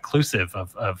little more inclusive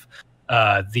of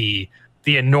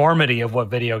the enormity of what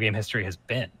video game history has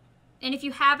been. And if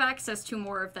you have access to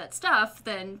more of that stuff,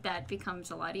 then that becomes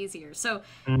a lot easier. So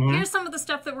here's some of the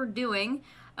stuff that we're doing.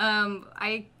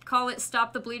 I call it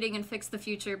Stop the Bleeding and Fix the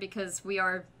Future because we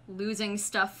are losing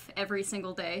stuff every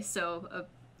single day. So,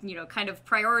 you know, kind of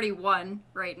priority one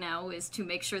right now is to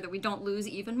make sure that we don't lose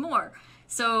even more.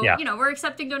 So, you know, we're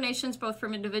accepting donations both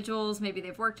from individuals. Maybe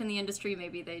they've worked in the industry.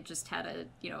 Maybe they just had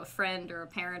a friend or a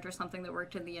parent or something that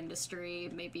worked in the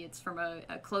industry. Maybe it's from a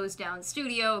closed down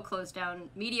studio, a closed down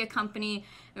media company.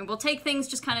 And we'll take things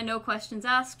just kind of no questions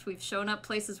asked. We've shown up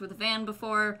places with a van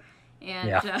before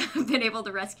and been able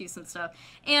to rescue some stuff.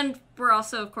 And we're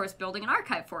also, of course, building an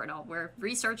archive for it all, where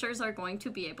researchers are going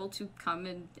to be able to come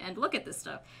and look at this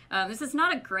stuff. This is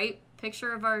not a great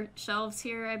picture of our shelves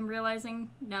here, I'm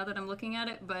realizing, now that I'm looking at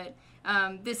it, but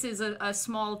this is a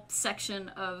small section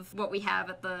of what we have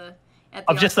at the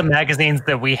just the magazines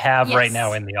that we have right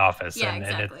now in the office. Yeah, and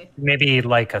exactly. And it's maybe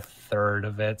like a third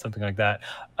of it, something like that.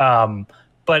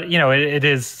 But, you know, it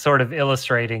is sort of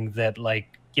illustrating that,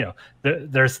 like, you know,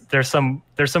 there's some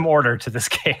order to this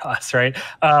chaos, right?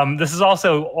 This is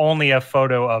also only a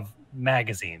photo of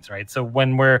magazines, right? So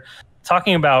when we're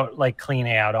talking about, like,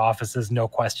 cleaning out offices, no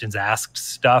questions asked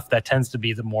stuff, that tends to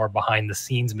be the more behind the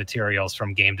scenes materials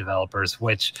from game developers,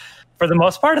 which for the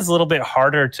most part is a little bit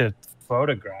harder to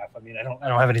photograph. I mean, I don't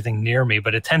have anything near me,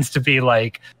 but it tends to be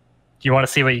like, do you want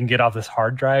to see what you can get off this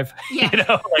hard drive? Yeah. You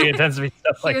know, like, it tends to be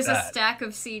stuff like that. Here's a stack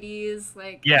of CDs,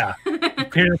 like. Yeah.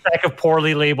 Here's a stack of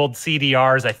poorly labeled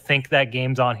CDRs. I think that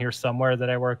game's on here somewhere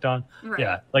that I worked on. Right.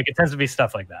 Yeah. Like, it tends to be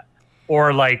stuff like that.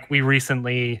 Or, like, we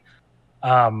recently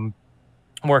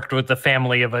worked with the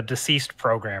family of a deceased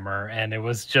programmer, and it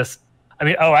was just, I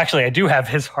mean, actually, I do have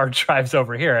his hard drives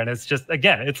over here, and it's just,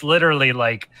 again, it's literally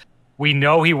like, we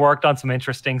know he worked on some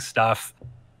interesting stuff.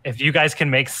 If you guys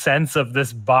can make sense of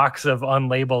this box of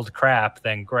unlabeled crap,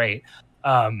 then great.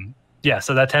 Yeah,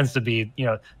 so that tends to be, you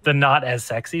know, the not as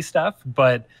sexy stuff,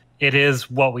 but it is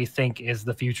what we think is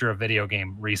the future of video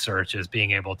game research, is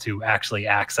being able to actually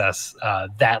access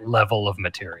that level of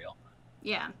material.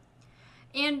 Yeah.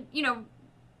 And, you know,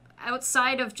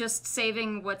 outside of just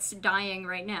saving what's dying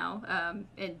right now,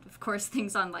 and of course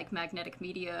things on, like, magnetic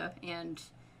media and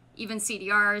even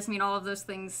CDRs, I mean, all of those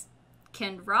things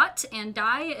can rot and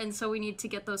die, and so we need to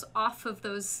get those off of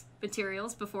those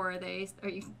materials before they... Are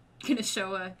you going to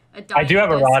show a I do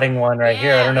have a rotting one right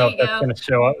here. I don't know if that's going to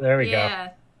show up. There we go.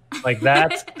 Like,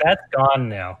 that's gone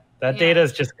now. That data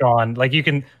is just gone. Like, you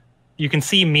can you can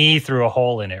see me through a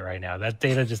hole in it right now. That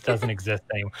data just doesn't exist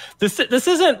anymore. This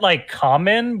isn't like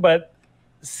common, but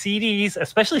CDs,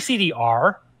 especially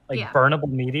CDR, like burnable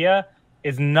media,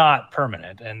 is not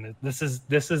permanent, and this is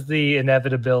the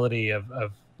inevitability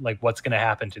of like what's going to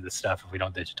happen to this stuff if we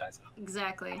don't digitize it.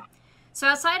 Exactly. So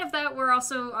outside of that, we're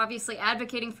also obviously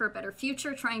advocating for a better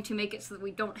future, trying to make it so that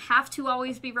we don't have to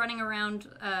always be running around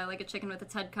like a chicken with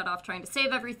its head cut off trying to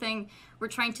save everything. We're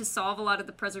trying to solve a lot of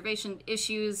the preservation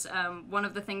issues. One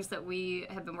of the things that we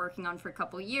have been working on for a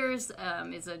couple of years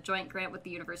is a joint grant with the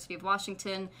University of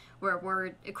Washington, where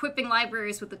we're equipping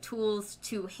libraries with the tools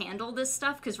to handle this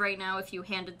stuff, because right now if you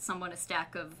handed someone a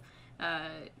stack of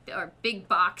or big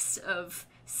box of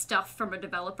stuff from a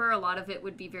developer, a lot of it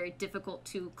would be very difficult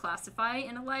to classify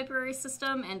in a library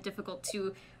system and difficult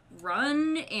to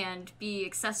run and be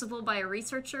accessible by a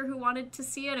researcher who wanted to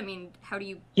see it. I mean, how do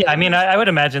you... Yeah, I mean, I would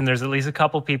imagine there's at least a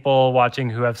couple people watching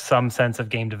who have some sense of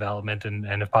game development and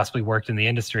have possibly worked in the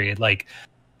industry. Like,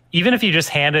 even if you just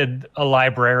handed a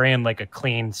librarian like a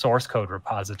clean source code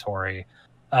repository,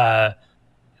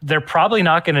 they're probably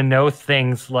not going to know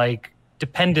things like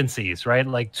dependencies, right?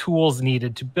 Like tools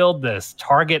needed to build this,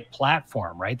 target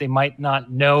platform, right? They might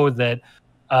not know that,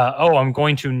 oh, I'm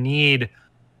going to need,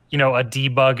 a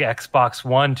debug Xbox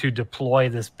One to deploy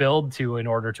this build to in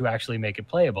order to actually make it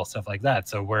playable, stuff like that.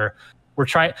 So we're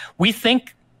trying, we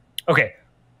think, okay,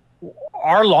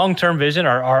 our long-term vision,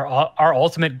 our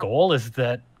ultimate goal is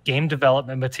that game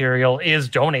development material is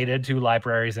donated to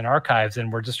libraries and archives,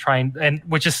 and we're just trying, and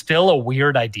which is still a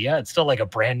weird idea. It's still like a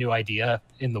brand new idea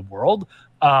in the world,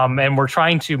 and we're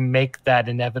trying to make that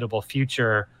inevitable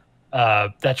future,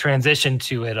 that transition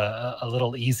to it a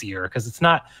little easier, because it's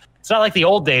not like the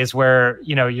old days where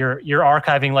you're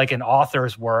archiving like an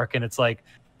author's work, and it's like,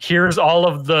 here's all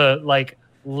of the like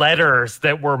letters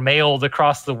that were mailed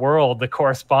across the world, the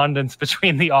correspondence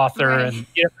between the author and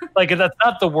like, that's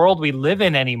not the world we live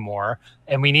in anymore,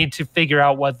 and we need to figure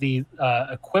out what the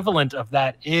equivalent of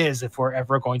that is if we're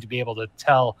ever going to be able to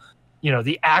tell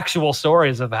the actual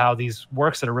stories of how these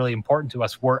works that are really important to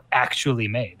us were actually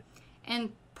made.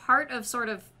 And part of sort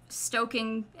of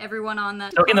stoking everyone on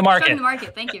that, stoking the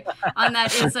market, thank you, on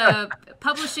that is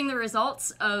publishing the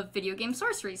results of video game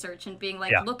source research and being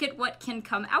like, look at what can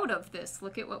come out of this,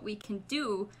 look at what we can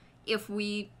do if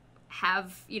we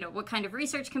have, what kind of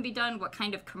research can be done, what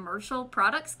kind of commercial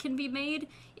products can be made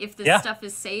if this stuff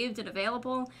is saved and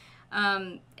available.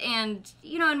 And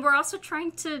we're also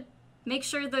trying to make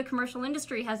sure the commercial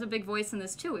industry has a big voice in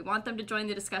this too. We want them to join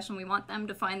the discussion. We want them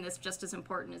to find this just as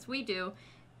important as we do.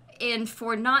 And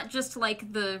for not just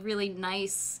like the really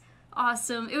nice,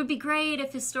 awesome, it would be great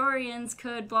if historians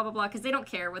could blah, blah, blah, because they don't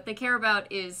care. What they care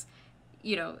about is,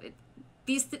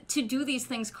 to do these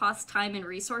things costs time and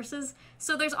resources.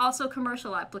 So there's also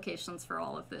commercial applications for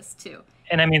all of this too.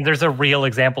 And I mean, there's a real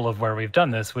example of where we've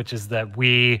done this, which is that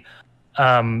we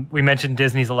mentioned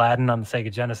Disney's Aladdin on the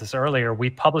Sega Genesis earlier. We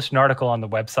published an article on the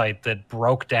website that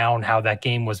broke down how that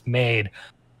game was made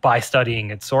by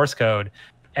studying its source code.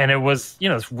 And it was,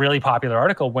 this really popular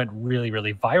article went really,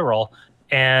 really viral.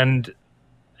 And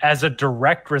as a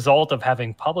direct result of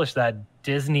having published that,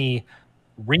 Disney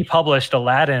republished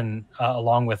Aladdin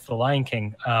along with The Lion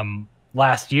King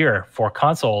last year for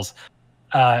consoles.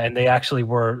 And they actually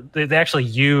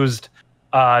used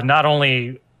not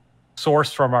only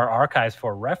sourced from our archives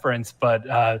for reference, but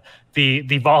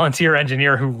the volunteer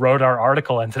engineer who wrote our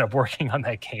article ended up working on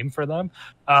that game for them.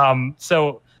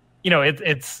 So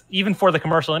it's even for the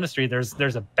commercial industry,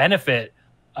 there's a benefit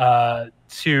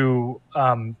to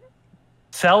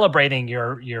celebrating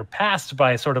your past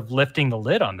by sort of lifting the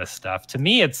lid on this stuff. To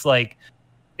me, it's like,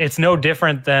 it's no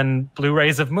different than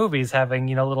Blu-rays of movies having,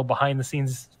 little behind the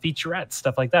scenes featurettes,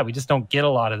 stuff like that. We just don't get a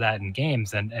lot of that in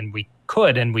games, and we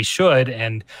could and we should.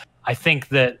 And I think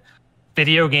that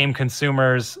video game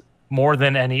consumers, more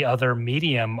than any other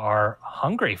medium, are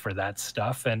hungry for that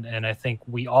stuff. And I think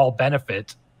we all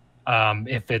benefit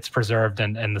if it's preserved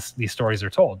and these stories are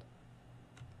told.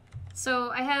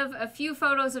 So I have a few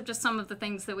photos of just some of the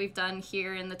things that we've done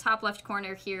here in the top left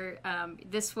corner here.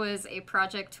 This was a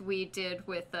project we did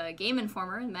with Game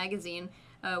Informer magazine.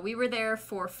 We were there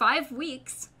for 5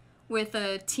 weeks with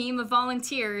a team of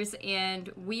volunteers,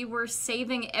 and we were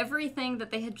saving everything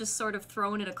that they had just sort of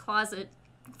thrown in a closet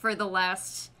for the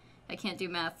last, I can't do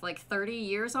math, like 30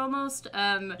 years almost.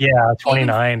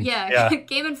 29.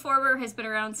 Game Informer has been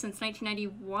around since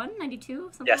 1991,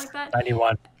 92, something like that.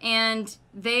 91. And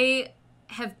they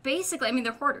have basically, I mean,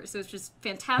 they're hoarders, so it's just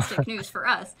fantastic news for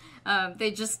us.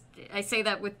 I say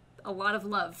that with a lot of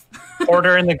love.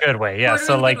 Hoarder in the good way, yeah. Hoarder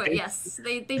so in like, the good way, yes.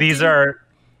 These are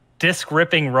disc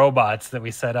ripping robots that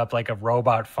we set up like a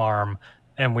robot farm,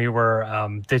 and we were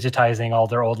digitizing all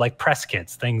their old like press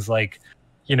kits, things like,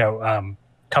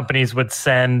 companies would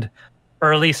send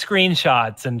early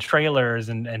screenshots and trailers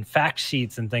and fact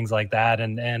sheets and things like that.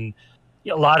 And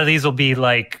a lot of these will be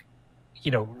like,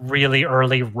 really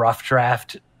early rough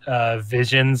draft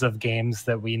visions of games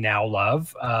that we now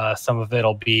love. Some of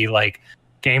it'll be like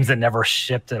games that never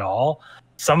shipped at all.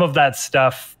 Some of that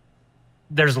stuff,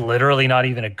 there's literally not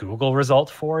even a Google result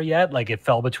for yet. Like, it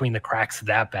fell between the cracks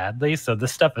that badly. So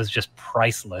this stuff is just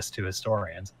priceless to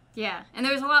historians. Yeah, and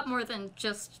there's a lot more than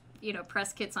just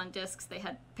press kits on discs. They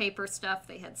had paper stuff,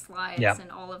 they had slides, and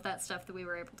all of that stuff that we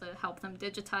were able to help them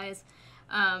digitize.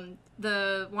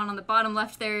 The one on the bottom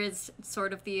left there is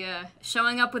sort of the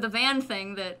showing up with a van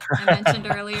thing that I mentioned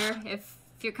earlier. If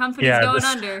your company's going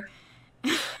under.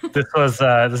 This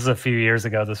is a few years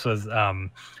ago. This was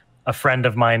a friend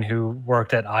of mine who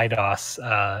worked at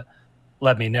IDOS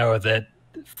let me know that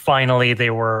finally they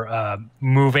were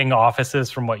moving offices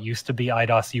from what used to be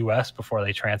IDOS US before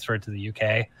they transferred to the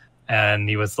UK. And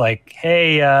he was like,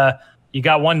 hey, you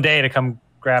got one day to come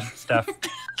grab stuff.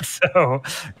 So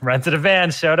rented a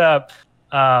van, showed up.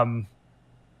 The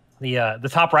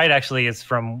top right actually is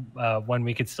from when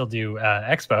we could still do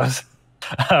expos.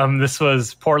 This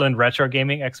was Portland Retro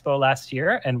Gaming Expo last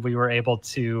year, and we were able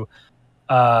to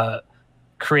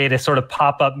create a sort of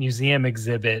pop-up museum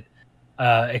exhibit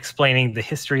explaining the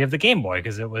history of the Game Boy,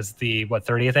 because it was the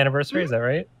 30th anniversary. Mm-hmm. Is that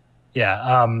right?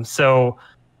 Yeah. So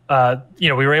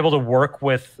we were able to work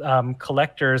with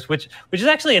collectors, which is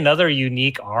actually another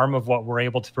unique arm of what we're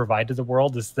able to provide to the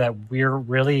world, is that we're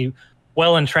really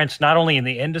well entrenched not only in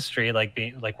the industry, like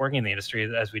working in the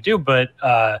industry as we do, but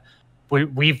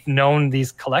we've known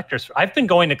these collectors. I've been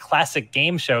going to classic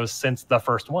game shows since the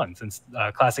first one, since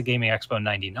Classic Gaming Expo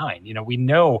 '99. We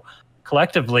know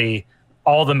collectively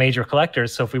all the major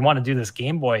collectors. So if we want to do this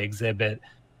Game Boy exhibit,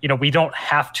 we don't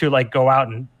have to like go out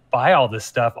and buy all this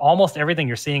stuff. Almost everything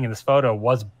you're seeing in this photo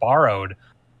was borrowed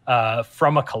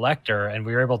from a collector, and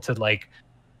we were able to like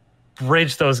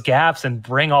bridge those gaps and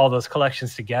bring all those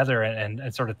collections together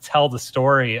and sort of tell the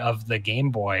story of the Game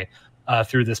Boy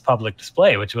through this public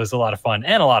display, which was a lot of fun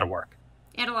and a lot of work.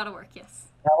 And a lot of work, yes.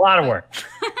 A lot of work.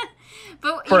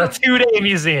 But, for a 2-day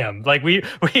museum. Like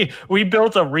we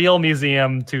built a real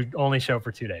museum to only show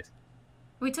for 2 days.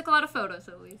 We took a lot of photos,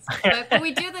 at least. But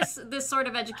we do this sort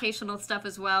of educational stuff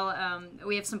as well.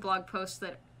 We have some blog posts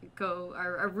that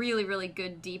are really, really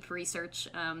good, deep research.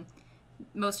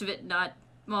 Most of it not,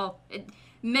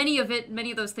 many of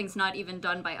those things not even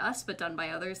done by us, but done by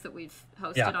others that we've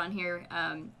hosted on here.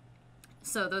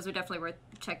 So those are definitely worth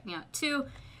checking out too.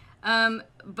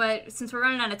 But since we're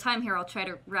running out of time here, I'll try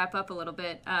to wrap up a little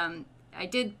bit. I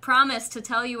did promise to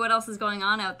tell you what else is going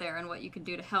on out there and what you can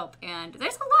do to help. And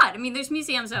there's a lot. I mean, there's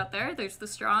museums out there. There's the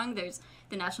Strong. There's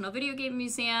the National Video Game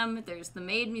Museum. There's the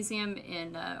MADE Museum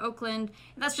in Oakland.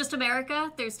 That's just America.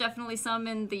 There's definitely some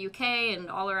in the UK and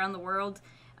all around the world.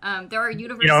 There are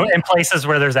universities. In places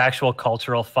where there's actual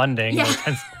cultural funding, there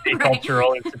tends to be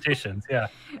cultural institutions. Yeah.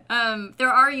 There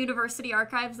are university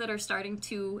archives that are starting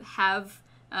to have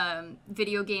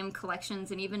video game collections,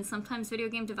 and even sometimes video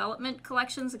game development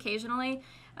collections occasionally.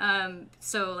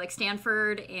 So like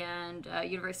Stanford and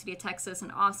University of Texas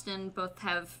and Austin both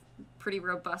have pretty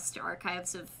robust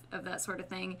archives of that sort of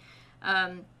thing.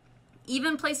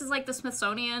 Even places like the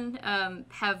Smithsonian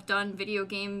have done video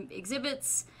game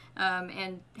exhibits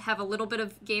and have a little bit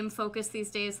of game focus these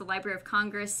days. The Library of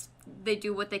Congress, they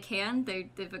do what they can. They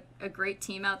have a great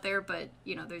team out there, but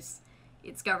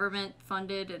it's government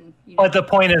funded, and but the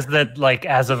point is that, like,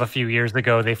 as of a few years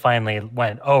ago, they finally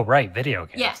went, oh right, video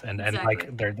games, and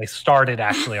like they started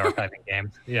actually archiving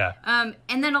games.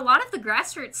 And then a lot of the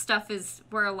grassroots stuff is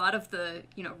where a lot of the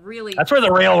really, that's where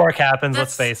the real work happens.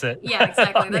 Let's face it. Yeah,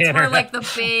 exactly. That's where like the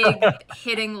big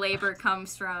hitting labor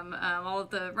comes from. All of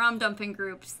the ROM dumping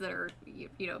groups that are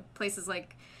places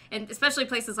like, and especially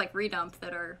places like Redump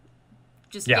that are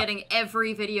just getting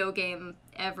every video game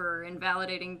ever and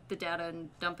validating the data and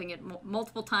dumping it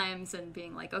multiple times and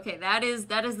being like, okay, that is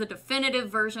the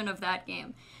definitive version of that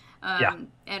game.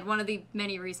 And one of the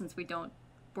many reasons we don't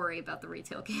worry about the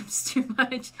retail games too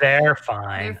much. They're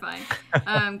fine. They're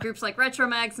fine. Groups like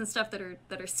Retromags and stuff that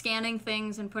are scanning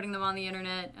things and putting them on the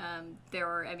internet. There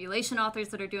are emulation authors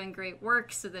that are doing great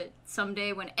work so that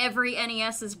someday when every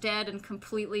NES is dead and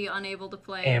completely unable to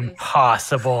play,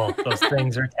 impossible. Those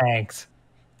things are tanks.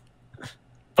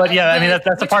 But yeah, I mean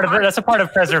that's a part of it. That's a part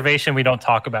of preservation we don't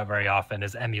talk about very often,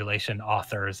 is emulation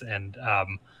authors and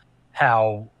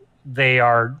how they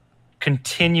are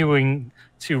continuing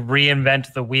to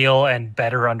reinvent the wheel and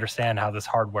better understand how this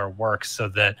hardware works so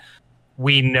that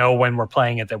we know when we're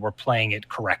playing it that we're playing it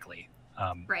correctly.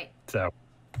 Right. So.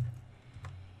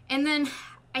 And then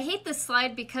I hate this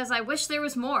slide because I wish there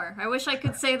was more. I wish I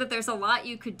could say that there's a lot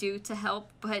you could do to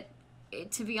help, but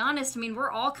to be honest, I mean,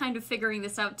 we're all kind of figuring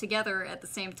this out together at the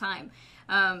same time.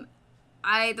 The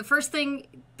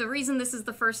reason this is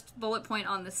the first bullet point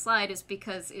on this slide is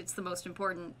because it's the most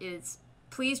important, is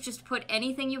please just put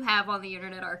anything you have on the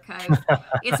Internet Archive.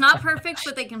 It's not perfect,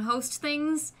 but they can host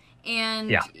things,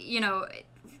 and, you know,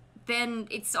 then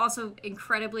it's also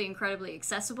incredibly, incredibly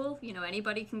accessible. You know,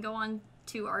 anybody can go on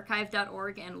to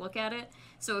archive.org and look at it.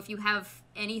 So if you have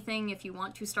anything, if you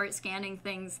want to start scanning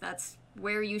things, that's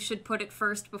where you should put it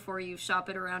first before you shop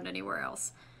it around anywhere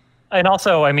else. And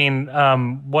also, I mean,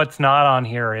 what's not on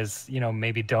here is, you know,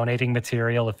 maybe donating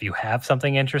material if you have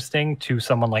something interesting to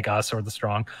someone like us or The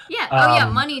Strong. Yeah. Oh, yeah.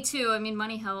 Money, too. I mean,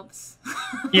 money helps.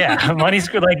 Yeah. Money's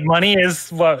good. Like, money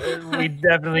is what we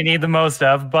definitely need the most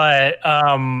of. But,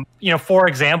 you know, for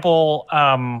example,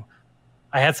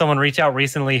 I had someone reach out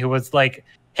recently who was like,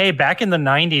 hey, back in the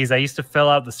 90s, I used to fill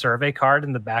out the survey card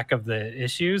in the back of the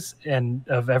issues and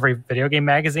of every video game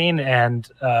magazine. And,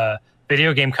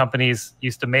 video game companies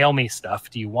used to mail me stuff.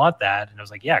 Do you want that? And I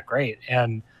was like, yeah, great.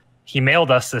 And he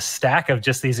mailed us this stack of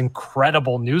just these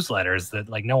incredible newsletters that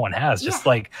like no one has, just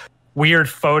like weird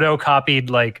photocopied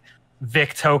like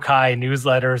Vic Tokai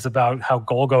newsletters about how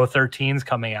Golgo 13 is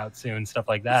coming out soon, stuff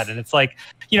like that. And it's like,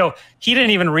 you know, he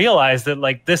didn't even realize that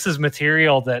like this is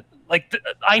material that like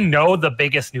I know the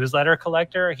biggest newsletter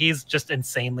collector. He's just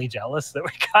insanely jealous that we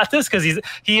got this because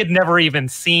he had never even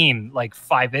seen like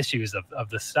 5 issues of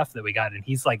the stuff that we got, and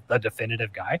he's like the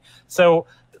definitive guy. So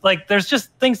like there's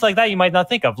just things like that you might not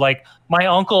think of. Like my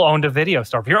uncle owned a video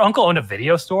store. If your uncle owned a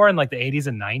video store in like the 80s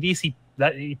and 90s,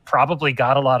 he probably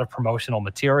got a lot of promotional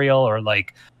material, or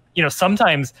like, you know,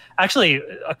 sometimes actually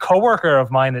a coworker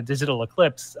of mine at Digital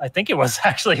Eclipse, I think it was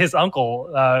actually his uncle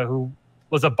who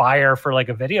was a buyer for like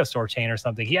a video store chain or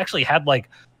something. He actually had like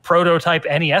prototype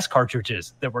NES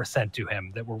cartridges that were sent to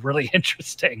him that were really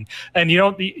interesting. And you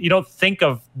don't think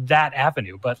of that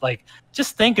avenue, but like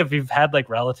just think if you've had like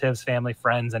relatives, family,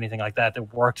 friends, anything like that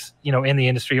that works, you know, in the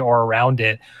industry or around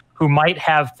it, who might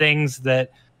have things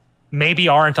that maybe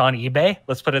aren't on eBay,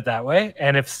 let's put it that way.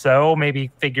 And if so,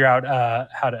 maybe figure out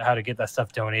how to get that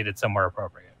stuff donated somewhere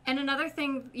appropriate. And another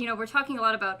thing, you know, we're talking a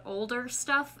lot about older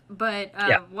stuff, but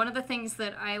one of the things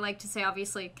that I like to say,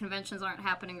 obviously conventions aren't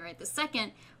happening right this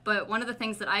second, but one of the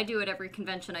things that I do at every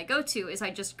convention I go to is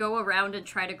I just go around and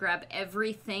try to grab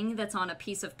everything that's on a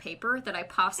piece of paper that I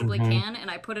possibly can, and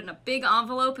I put it in a big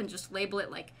envelope and just label it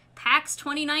like PAX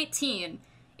 2019.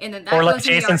 And then that or like goes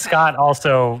Jason Scott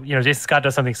also, you know, Jason Scott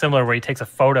does something similar where he takes a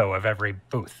photo of every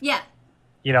booth. Yeah.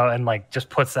 You know, and like just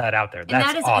puts that out there. And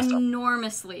that's that is awesome.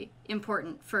 Enormously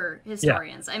important for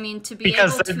historians. I mean, to be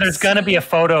because able to there's going to be a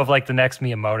photo of like the next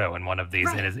Miyamoto in one of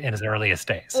these in his earliest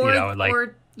days. Or, you know, like,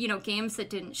 or you know, games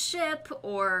that didn't ship,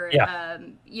 or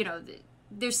you know,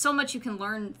 there's so much you can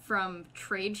learn from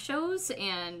trade shows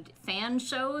and fan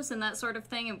shows and that sort of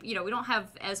thing. And you know, we don't have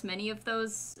as many of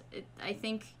those, I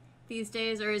think, these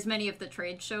days, or as many of the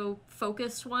trade show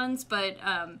focused ones, but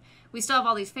we still have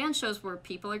all these fan shows where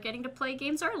people are getting to play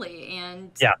games early, and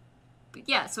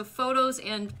so photos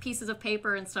and pieces of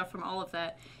paper and stuff from all of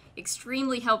that,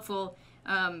 extremely helpful.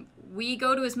 We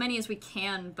go to as many as we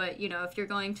can, but you know, if you're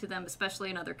going to them, especially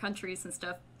in other countries and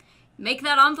stuff, make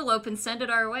that envelope and send it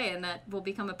our way, and that will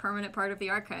become a permanent part of the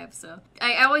archive. So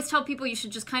I always tell people you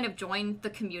should just kind of join the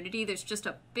community. There's just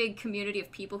a big community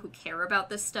of people who care about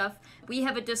this stuff. We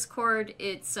have a Discord.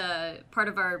 It's part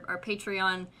of our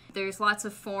Patreon. There's lots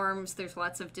of forums. There's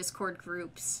lots of Discord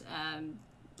groups.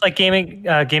 Like Gaming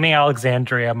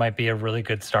Alexandria might be a really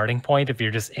good starting point if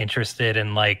you're just interested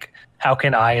in like, how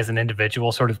can I as an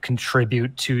individual sort of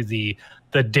contribute to the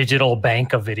digital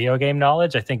bank of video game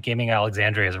knowledge. I think Gaming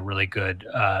Alexandria is a really good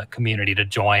community to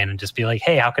join and just be like,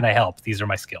 hey, how can I help? These are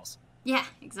my skills. Yeah,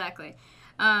 exactly.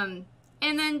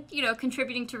 And then, you know,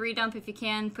 contributing to Redump if you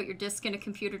can, put your disk in a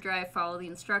computer drive, follow the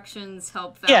instructions,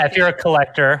 help validate. Yeah, if you're a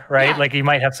collector, right? Yeah. Like you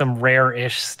might have some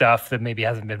rare-ish stuff that maybe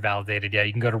hasn't been validated yet.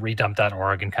 You can go to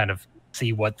redump.org and kind of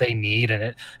see what they need.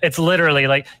 And it's literally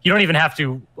like, you don't even have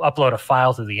to upload a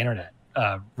file to the internet,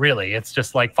 really. It's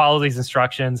just like, follow these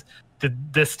instructions.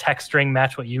 Did this text string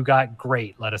match what you got?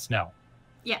 Great, let us know.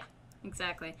 Yeah,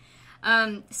 exactly.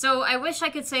 So I wish I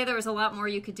could say there was a lot more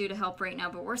you could do to help right now,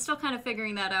 but we're still kind of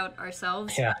figuring that out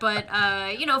ourselves. Yeah. But,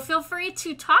 feel free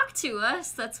to talk to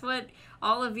us. That's what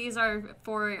all of these are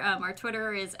for. Our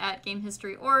Twitter is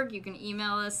 @gamehistory.org. You can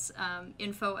email us,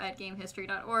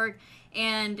 info@gamehistory.org.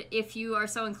 And if you are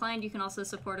so inclined, you can also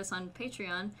support us on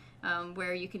Patreon,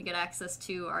 where you can get access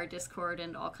to our Discord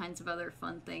and all kinds of other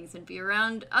fun things and be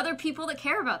around other people that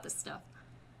care about this stuff.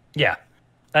 Yeah.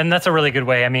 And that's a really good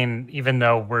way. I mean, even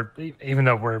though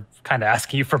we're kind of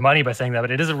asking you for money by saying that,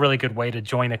 but it is a really good way to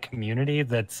join a community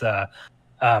that's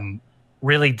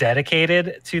really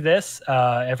dedicated to this.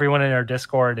 Everyone in our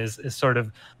Discord is sort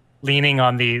of leaning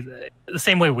on the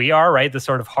same way we are, right? The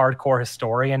sort of hardcore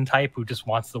historian type who just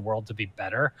wants the world to be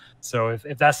better. So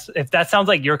if that sounds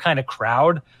like your kind of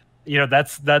crowd,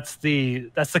 that's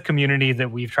the community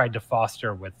that we've tried to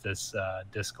foster with this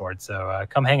Discord. So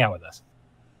come hang out with us.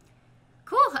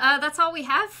 Cool. That's all we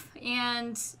have,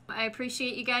 and I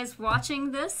appreciate you guys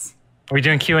watching this. Are we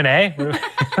doing Q&A?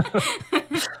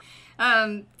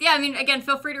 Yeah, I mean, again,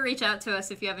 feel free to reach out to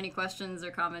us if you have any questions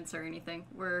or comments or anything.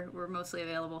 We're mostly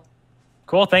available.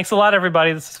 Cool. Thanks a lot,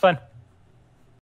 everybody. This is fun.